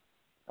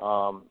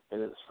 if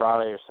it's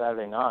Friday or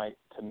Saturday night,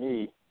 to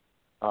me,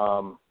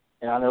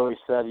 and I know he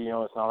said,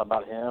 it's not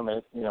about him.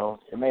 It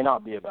may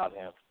not be about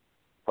him,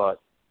 but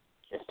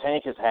if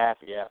Tank is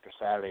happy after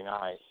Saturday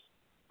night,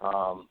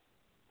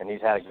 and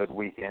he's had a good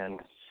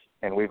weekend,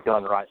 and we've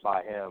done right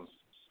by him,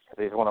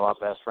 because he's one of my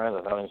best friends.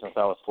 I've known him since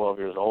I was 12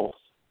 years old.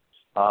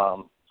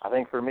 I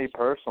think for me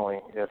personally,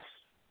 if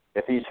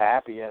he's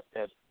happy at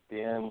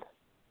the end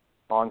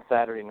on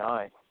Saturday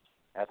night,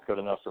 that's good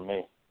enough for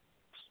me.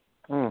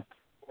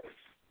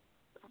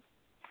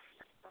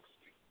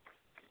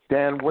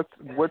 Dan,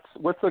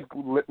 what's a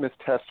litmus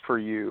test for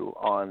you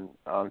on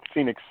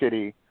Scenic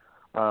City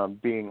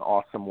being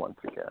awesome once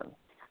again?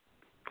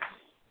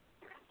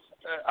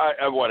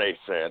 What Ace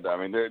said. I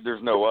mean,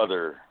 there's no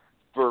other.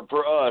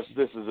 For us,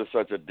 this is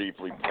such a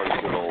deeply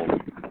personal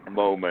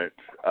moment.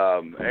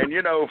 And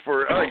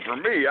for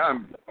me,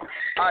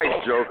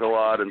 I joke a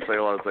lot and say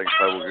a lot of things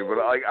publicly, but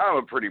I'm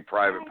a pretty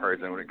private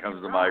person when it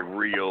comes to my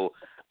real,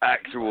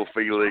 actual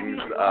feelings.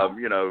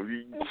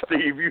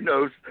 Steve,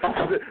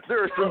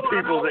 there are some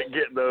people that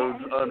get those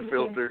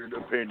unfiltered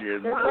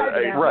opinions.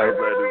 Ace knows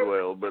that as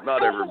well, but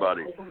not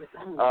everybody.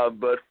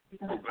 But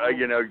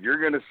you're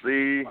going to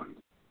see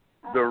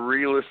the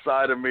realest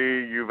side of me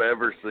you've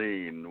ever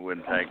seen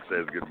when Tank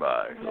says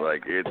goodbye.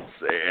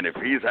 And if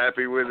he's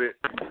happy with it,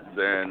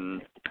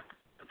 then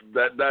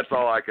that's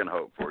all I can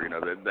hope for.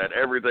 That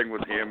everything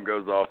with him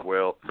goes off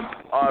well.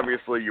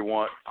 Obviously, you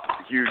want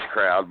a huge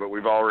crowd, but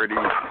we've already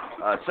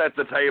set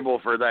the table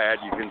for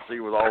that. You can see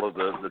with all of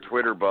the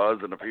Twitter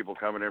buzz and the people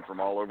coming in from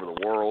all over the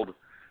world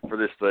for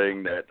this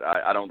thing that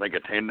I don't think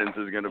attendance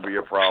is going to be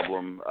a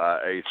problem.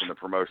 Ace and the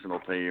promotional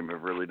team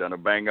have really done a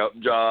bang-up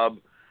job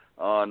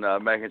on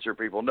making sure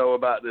people know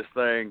about this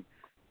thing.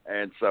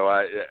 And so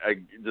I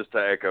just to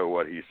echo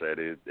what he said,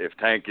 if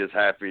Tank is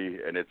happy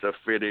and it's a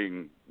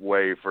fitting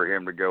way for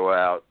him to go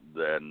out,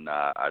 then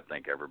I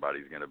think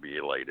everybody's going to be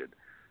elated.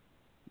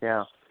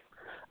 Yeah.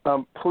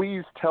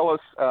 Please tell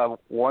us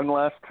one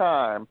last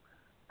time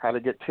how to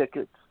get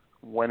tickets,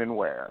 when and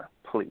where,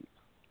 please.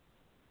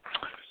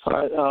 All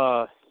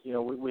right.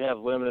 We have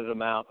limited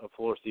amount of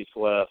floor seats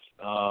left.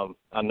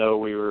 I know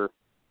we were,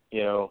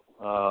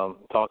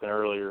 talking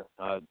earlier.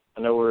 I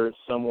know we're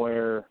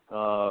somewhere,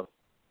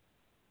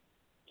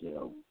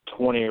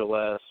 20 or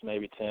less,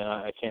 maybe 10.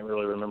 I can't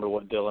really remember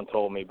what Dylan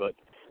told me, but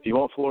if you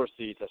want floor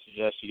seats, I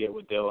suggest you get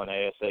with Dylan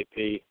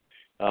ASAP.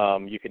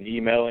 You can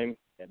email him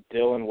at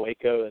Dylan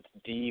Waco. That's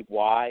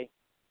DYLANWACO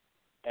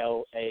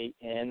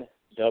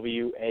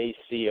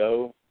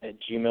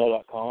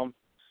 @gmail.com.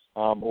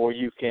 Or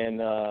you can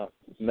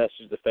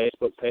message the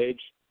Facebook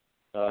page,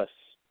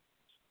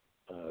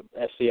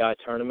 SCI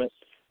Tournament,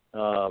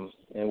 and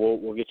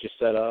we'll get you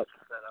set up.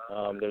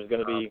 There's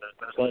going to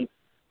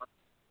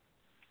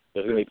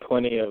be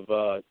plenty of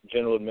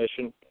general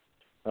admission.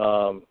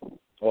 As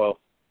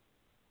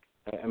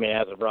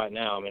of right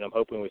now, I'm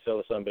hoping we sell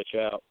the son bitch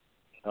out.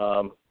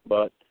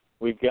 But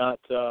we've got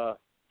a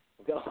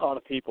lot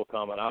of people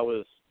coming. I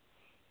was,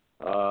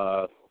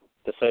 to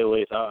say the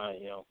least,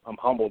 I'm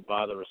humbled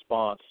by the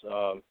response.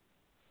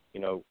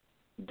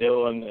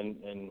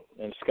 Dylan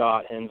and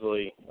Scott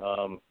Hensley,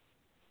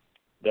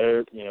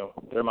 they're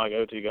my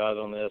go-to guys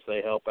on this.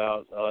 They help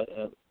out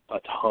a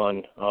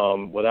ton.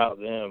 Without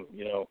them,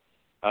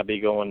 I'd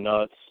be going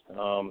nuts.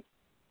 And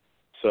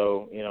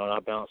I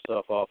bounce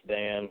stuff off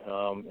Dan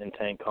and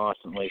Tank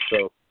constantly.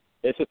 So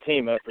it's a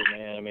team effort,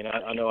 man.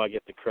 I know I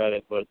get the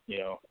credit, but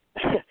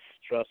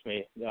trust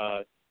me,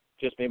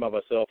 just me by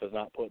myself is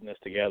not putting this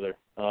together.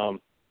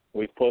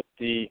 We put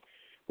the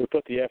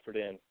effort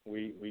in.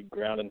 We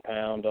ground and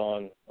pound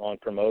on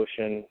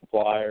promotion,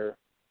 flyer,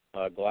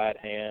 glad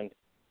hand.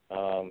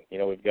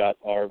 We've got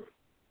our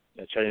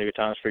Chattanooga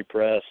Times Free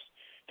Press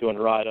doing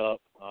the write-up.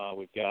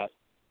 We've got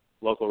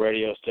local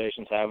radio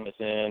stations having us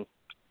in.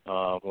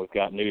 We've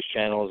got news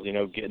channels,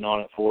 getting on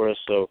it for us.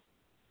 So,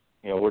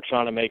 we're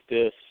trying to make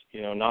this,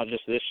 not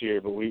just this year,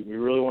 but we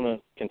really want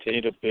to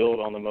continue to build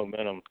on the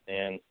momentum.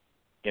 And,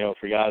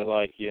 for guys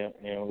like,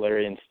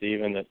 Larry and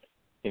Steven that,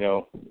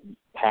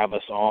 have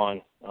us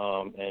on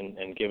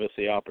and give us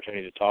the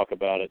opportunity to talk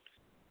about it.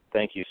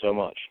 Thank you so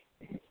much.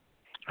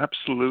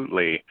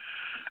 Absolutely.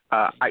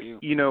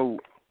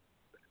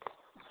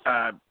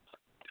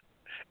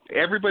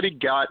 Everybody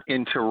got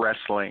into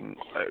wrestling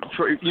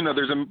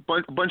there's a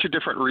bunch of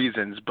different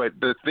reasons, but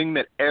the thing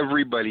that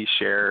everybody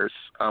shares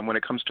when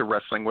it comes to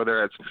wrestling,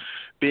 whether it's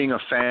being a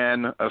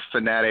fan, a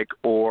fanatic,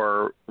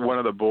 or one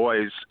of the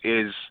boys,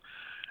 is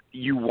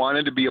you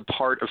wanted to be a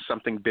part of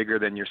something bigger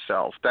than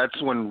yourself.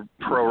 That's when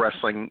pro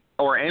wrestling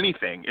or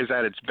anything is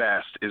at its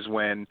best, is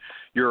when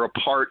you're a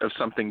part of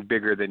something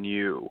bigger than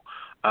you.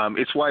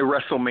 It's why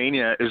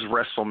WrestleMania is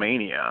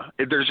WrestleMania.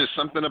 There's just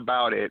something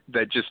about it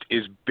that just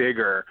is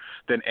bigger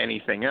than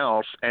anything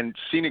else. And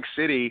Scenic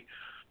City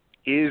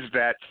is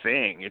that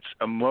thing. It's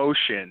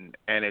emotion,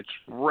 and it's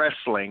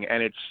wrestling,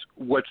 and it's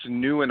what's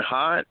new and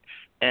hot,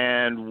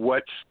 and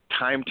what's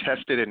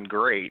time-tested and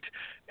great.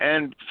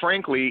 And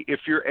frankly,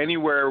 if you're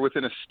anywhere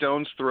within a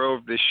stone's throw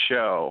of this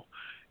show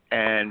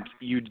and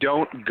you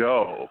don't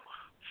go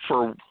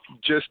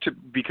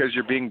because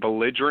you're being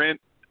belligerent,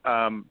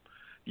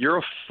 you're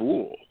a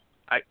fool.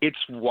 it's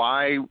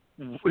why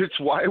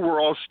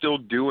we're all still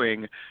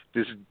doing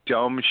this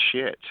dumb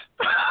shit.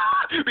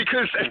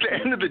 Because at the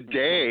end of the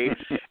day,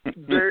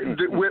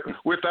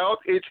 without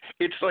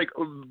it's like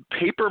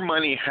paper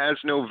money has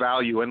no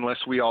value unless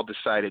we all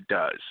decide it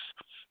does.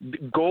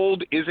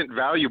 Gold isn't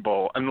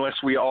valuable unless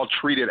we all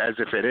treat it as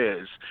if it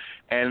is.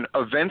 And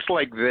events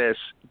like this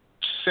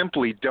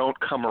simply don't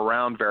come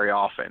around very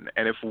often.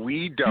 And if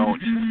we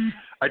don't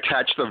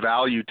attach the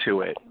value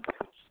to it,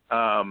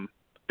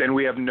 then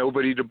we have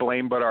nobody to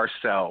blame but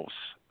ourselves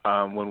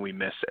when we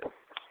miss it.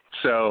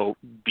 So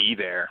be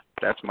there.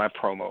 That's my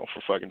promo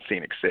for fucking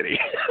Scenic City.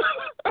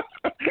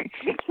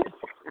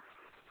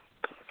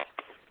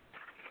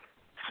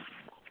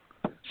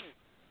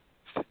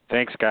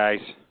 Thanks, guys.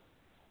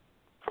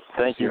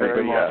 Thank you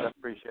very much. I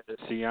appreciate it.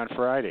 See you on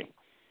Friday.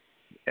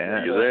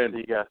 Yeah. See you then. See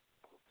you guys.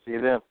 See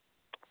you then.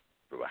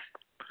 Bye-bye.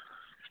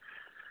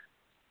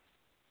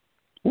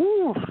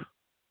 Woo.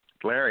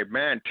 Larry,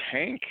 man,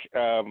 Tank,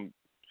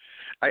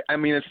 I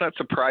mean, it's not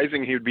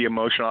surprising he would be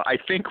emotional. I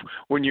think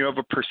when you have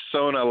a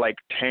persona like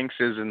Tank's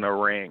is in the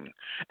ring,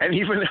 and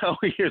even how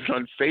he is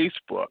on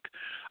Facebook,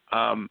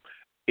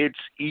 it's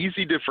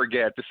easy to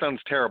forget. This sounds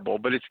terrible,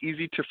 but it's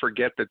easy to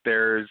forget that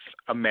there's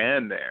a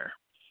man there,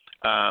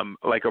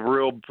 like a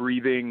real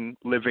breathing,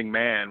 living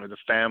man with a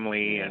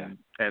family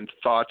and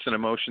thoughts and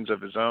emotions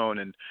of his own.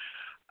 And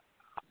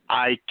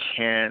I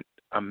can't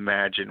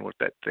imagine what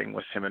that thing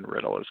with him and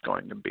Riddle is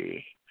going to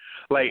be.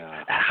 Like,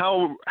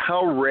 how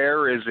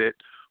rare is it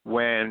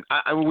when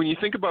you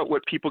think about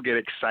what people get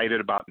excited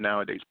about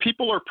nowadays?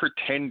 People are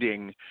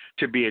pretending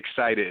to be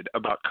excited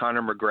about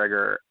Conor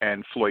McGregor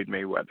and Floyd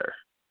Mayweather.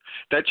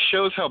 That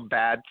shows how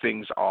bad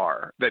things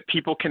are, that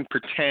people can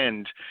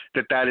pretend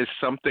that that is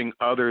something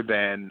other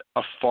than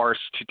a farce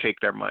to take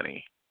their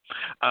money,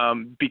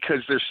 because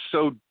they're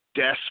so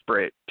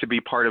desperate to be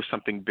part of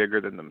something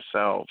bigger than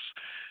themselves.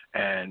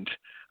 And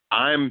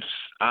I'm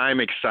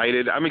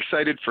excited. I'm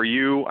excited for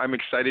you. I'm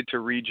excited to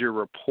read your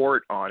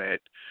report on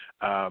it.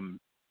 A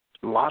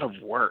lot of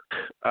work.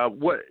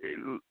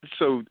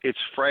 So it's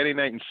Friday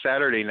night and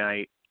Saturday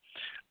night.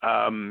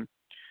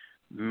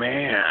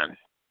 Man,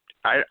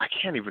 I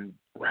can't even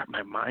wrap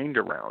my mind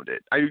around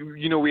it.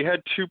 We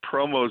had 2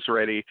 promos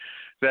ready.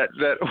 That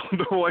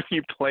the one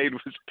you played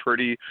was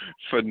pretty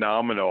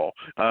phenomenal.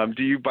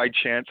 Do you by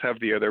chance have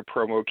the other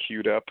promo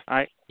queued up?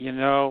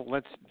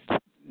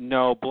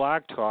 No,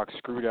 Blog Talk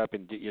screwed up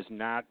and is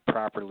not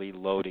properly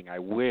loading. I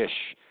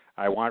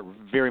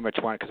very much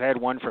want, because I had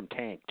one from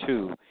Tank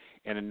too,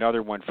 and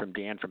another one from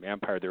Dan from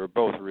Empire. They were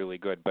both really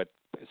good, but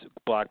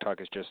Blog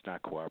Talk is just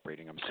not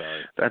cooperating. I'm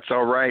sorry. That's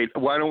all right.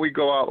 Why don't we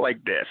go out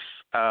like this?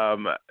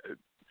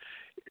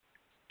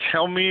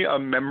 Tell me a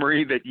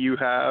memory that you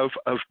have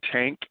of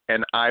Tank,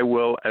 and I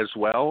will as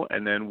well,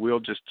 and then we'll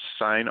just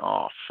sign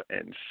off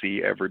and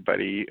see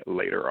everybody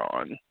later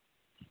on.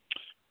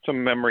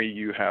 Some memory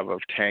you have of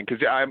Tank,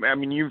 because I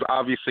mean, you've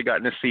obviously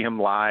gotten to see him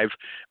live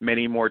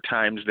many more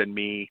times than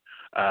me.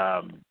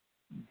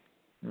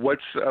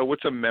 What's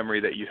a memory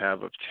that you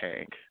have of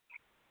Tank?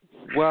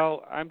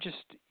 Well,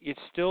 it's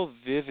still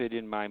vivid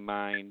in my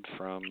mind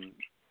from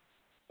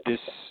this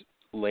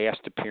last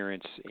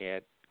appearance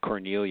at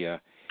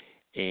Cornelia,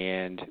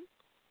 and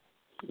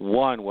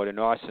what an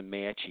awesome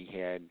match he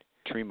had,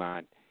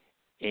 Tremont,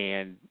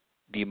 and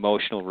the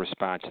emotional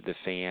response of the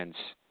fans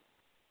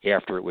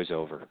after it was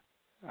over.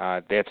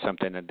 That's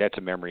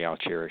a memory I'll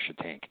cherish at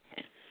Tank.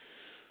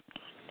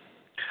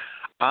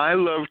 I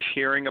loved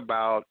hearing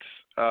about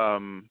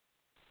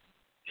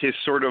his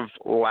sort of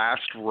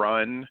last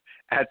run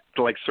at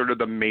like sort of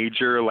the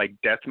major like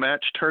deathmatch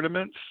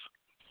tournaments.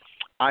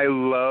 I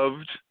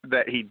loved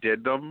that he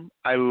did them.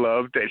 I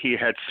loved that he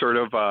had sort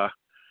of a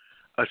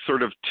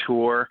sort of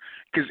tour,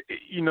 because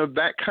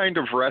that kind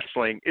of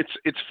wrestling.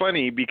 It's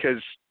funny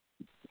because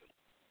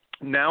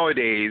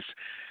nowadays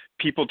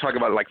people talk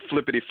about like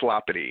flippity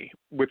floppity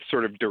with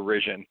sort of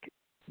derision,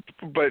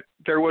 but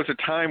there was a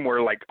time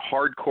where like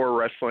hardcore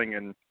wrestling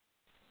and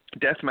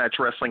deathmatch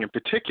wrestling in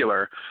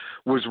particular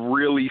was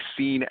really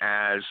seen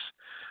as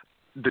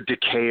the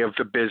decay of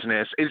the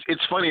business.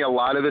 It's funny, a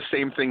lot of the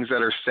same things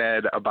that are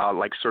said about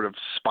like sort of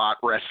spot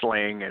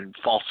wrestling and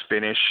false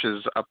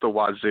finishes up the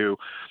wazoo,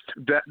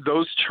 that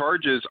those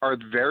charges are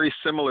very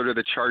similar to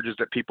the charges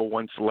that people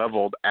once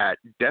leveled at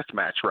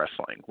deathmatch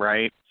wrestling,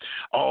 right?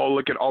 Oh,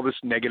 look at all this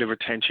negative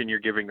attention you're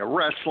giving to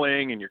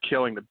wrestling and you're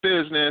killing the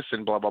business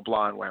and blah, blah,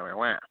 blah, and wah, wah,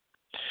 wah.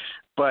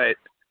 But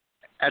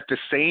at the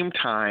same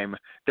time,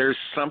 there's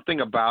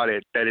something about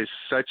it that is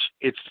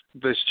it's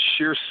the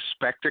sheer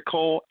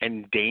spectacle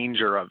and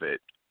danger of it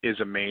is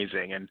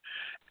amazing. And,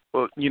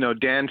 well,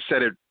 Dan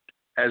said it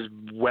as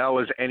well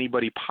as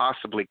anybody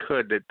possibly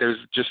could, that there's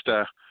just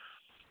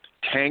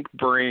Tank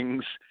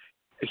brings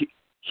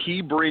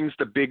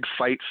the big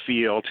fight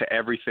feel to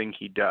everything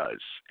he does.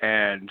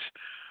 And,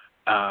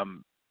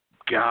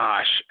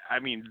 gosh, I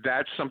mean,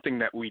 that's something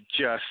that we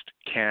just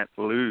can't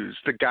lose.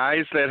 The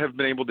guys that have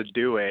been able to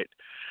do it,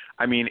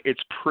 I mean,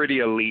 it's pretty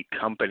elite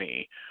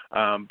company.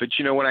 But,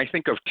 when I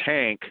think of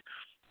Tank,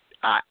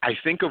 I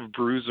think of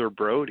Bruiser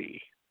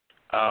Brody.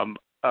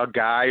 a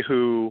guy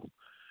who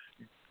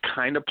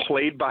kind of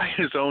played by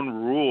his own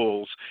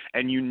rules,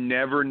 and you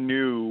never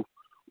knew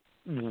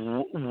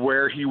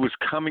where he was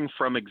coming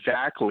from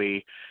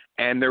exactly,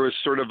 and there was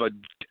sort of a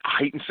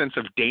heightened sense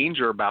of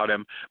danger about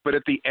him. But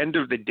at the end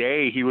of the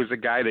day, he was a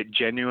guy that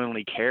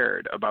genuinely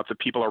cared about the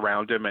people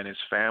around him and his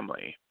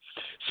family.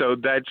 So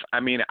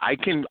I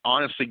can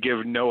honestly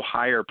give no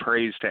higher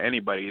praise to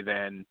anybody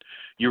than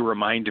you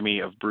remind me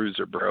of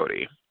Bruiser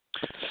Brody.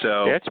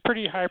 So that's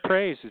pretty high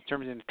praise in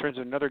terms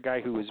of another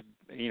guy who was,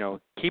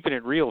 keeping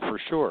it real for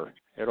sure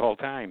at all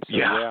times. So,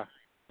 yeah.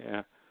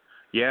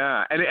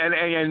 Yeah, and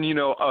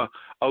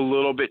a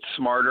little bit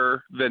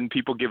smarter than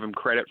people give him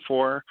credit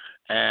for,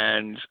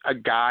 and a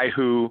guy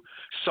who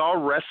saw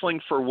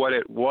wrestling for what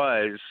it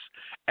was,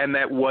 and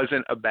that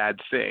wasn't a bad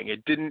thing.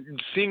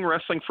 Seeing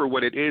wrestling for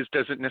what it is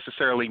doesn't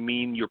necessarily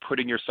mean you're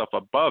putting yourself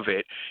above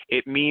it.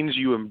 It means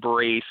you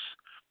embrace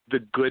the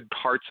good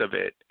parts of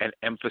it and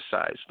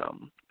emphasize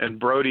them. And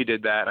Brody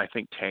did that, and I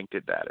think Tank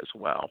did that as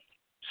well.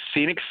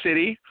 Scenic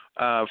City,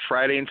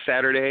 Friday and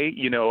Saturday.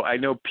 I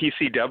know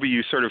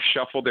PCW sort of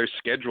shuffled their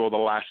schedule the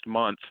last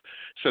month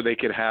so they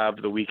could have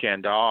the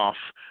weekend off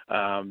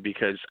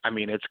because,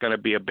 it's going to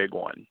be a big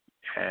one.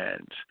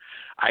 And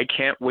I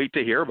can't wait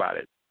to hear about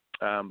it.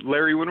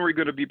 Larry, when are we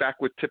going to be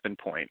back with Tipping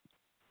Point?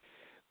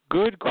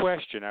 Good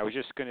question. I was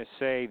just going to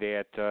say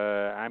that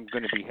I'm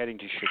going to be heading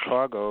to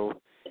Chicago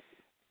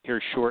here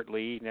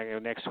shortly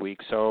next week.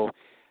 So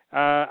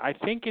I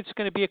think it's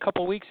going to be a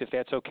couple weeks, if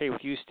that's okay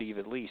with you, Steve,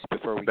 at least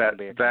before we get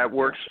back. That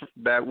works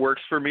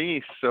for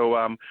me.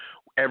 So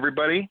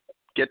everybody,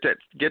 get to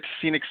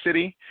Scenic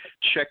City.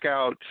 Check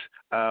out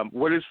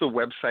what is the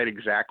website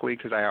exactly?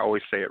 Because I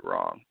always say it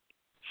wrong.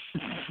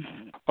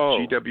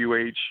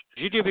 GWH.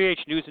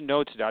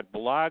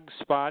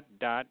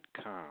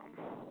 GWHnewsandnotes.blogspot.com.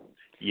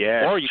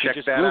 Yes, or you can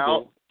just Google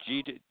out.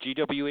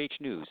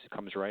 GWH News. It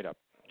comes right up.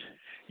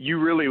 You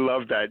really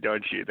love that,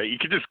 don't you? That you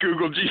can just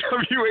Google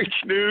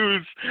GWH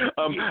News.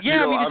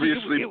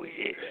 Obviously,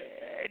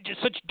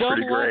 just such dumb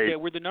luck that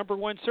we're the number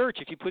one search.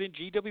 If you put in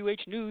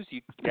GWH News,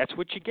 that's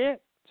what you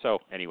get. So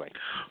anyway.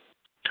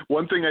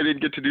 One thing I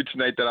didn't get to do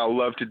tonight that I'll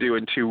love to do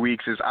in 2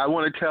 weeks is I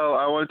want to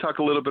talk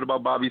a little bit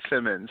about Bobby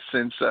Simmons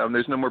since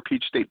there's no more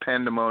Peach State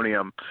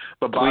pandemonium.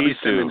 But Bobby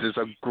Simmons is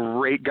a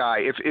great guy.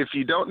 If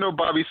you don't know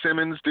Bobby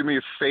Simmons, do me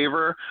a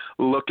favor,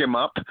 look him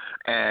up,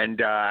 and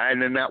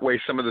then that way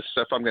some of the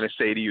stuff I'm going to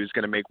say to you is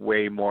going to make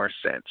way more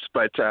sense.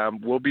 But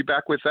we'll be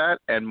back with that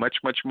and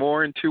much, much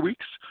more in 2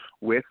 weeks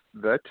with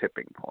The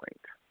Tipping Point.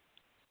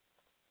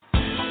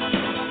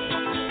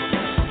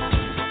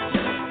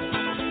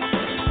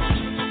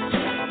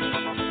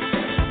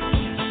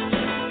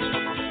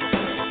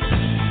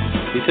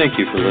 We thank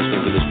you for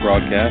listening to this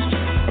broadcast,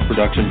 a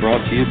production brought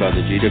to you by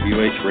the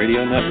GWH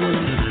Radio Network.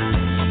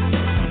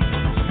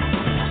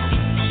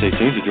 Stay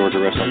tuned to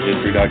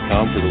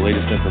GeorgiaWrestlingHistory.com for the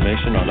latest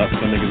information on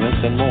upcoming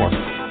events and more.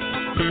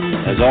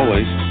 As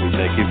always, we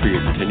thank you for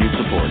your continued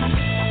support.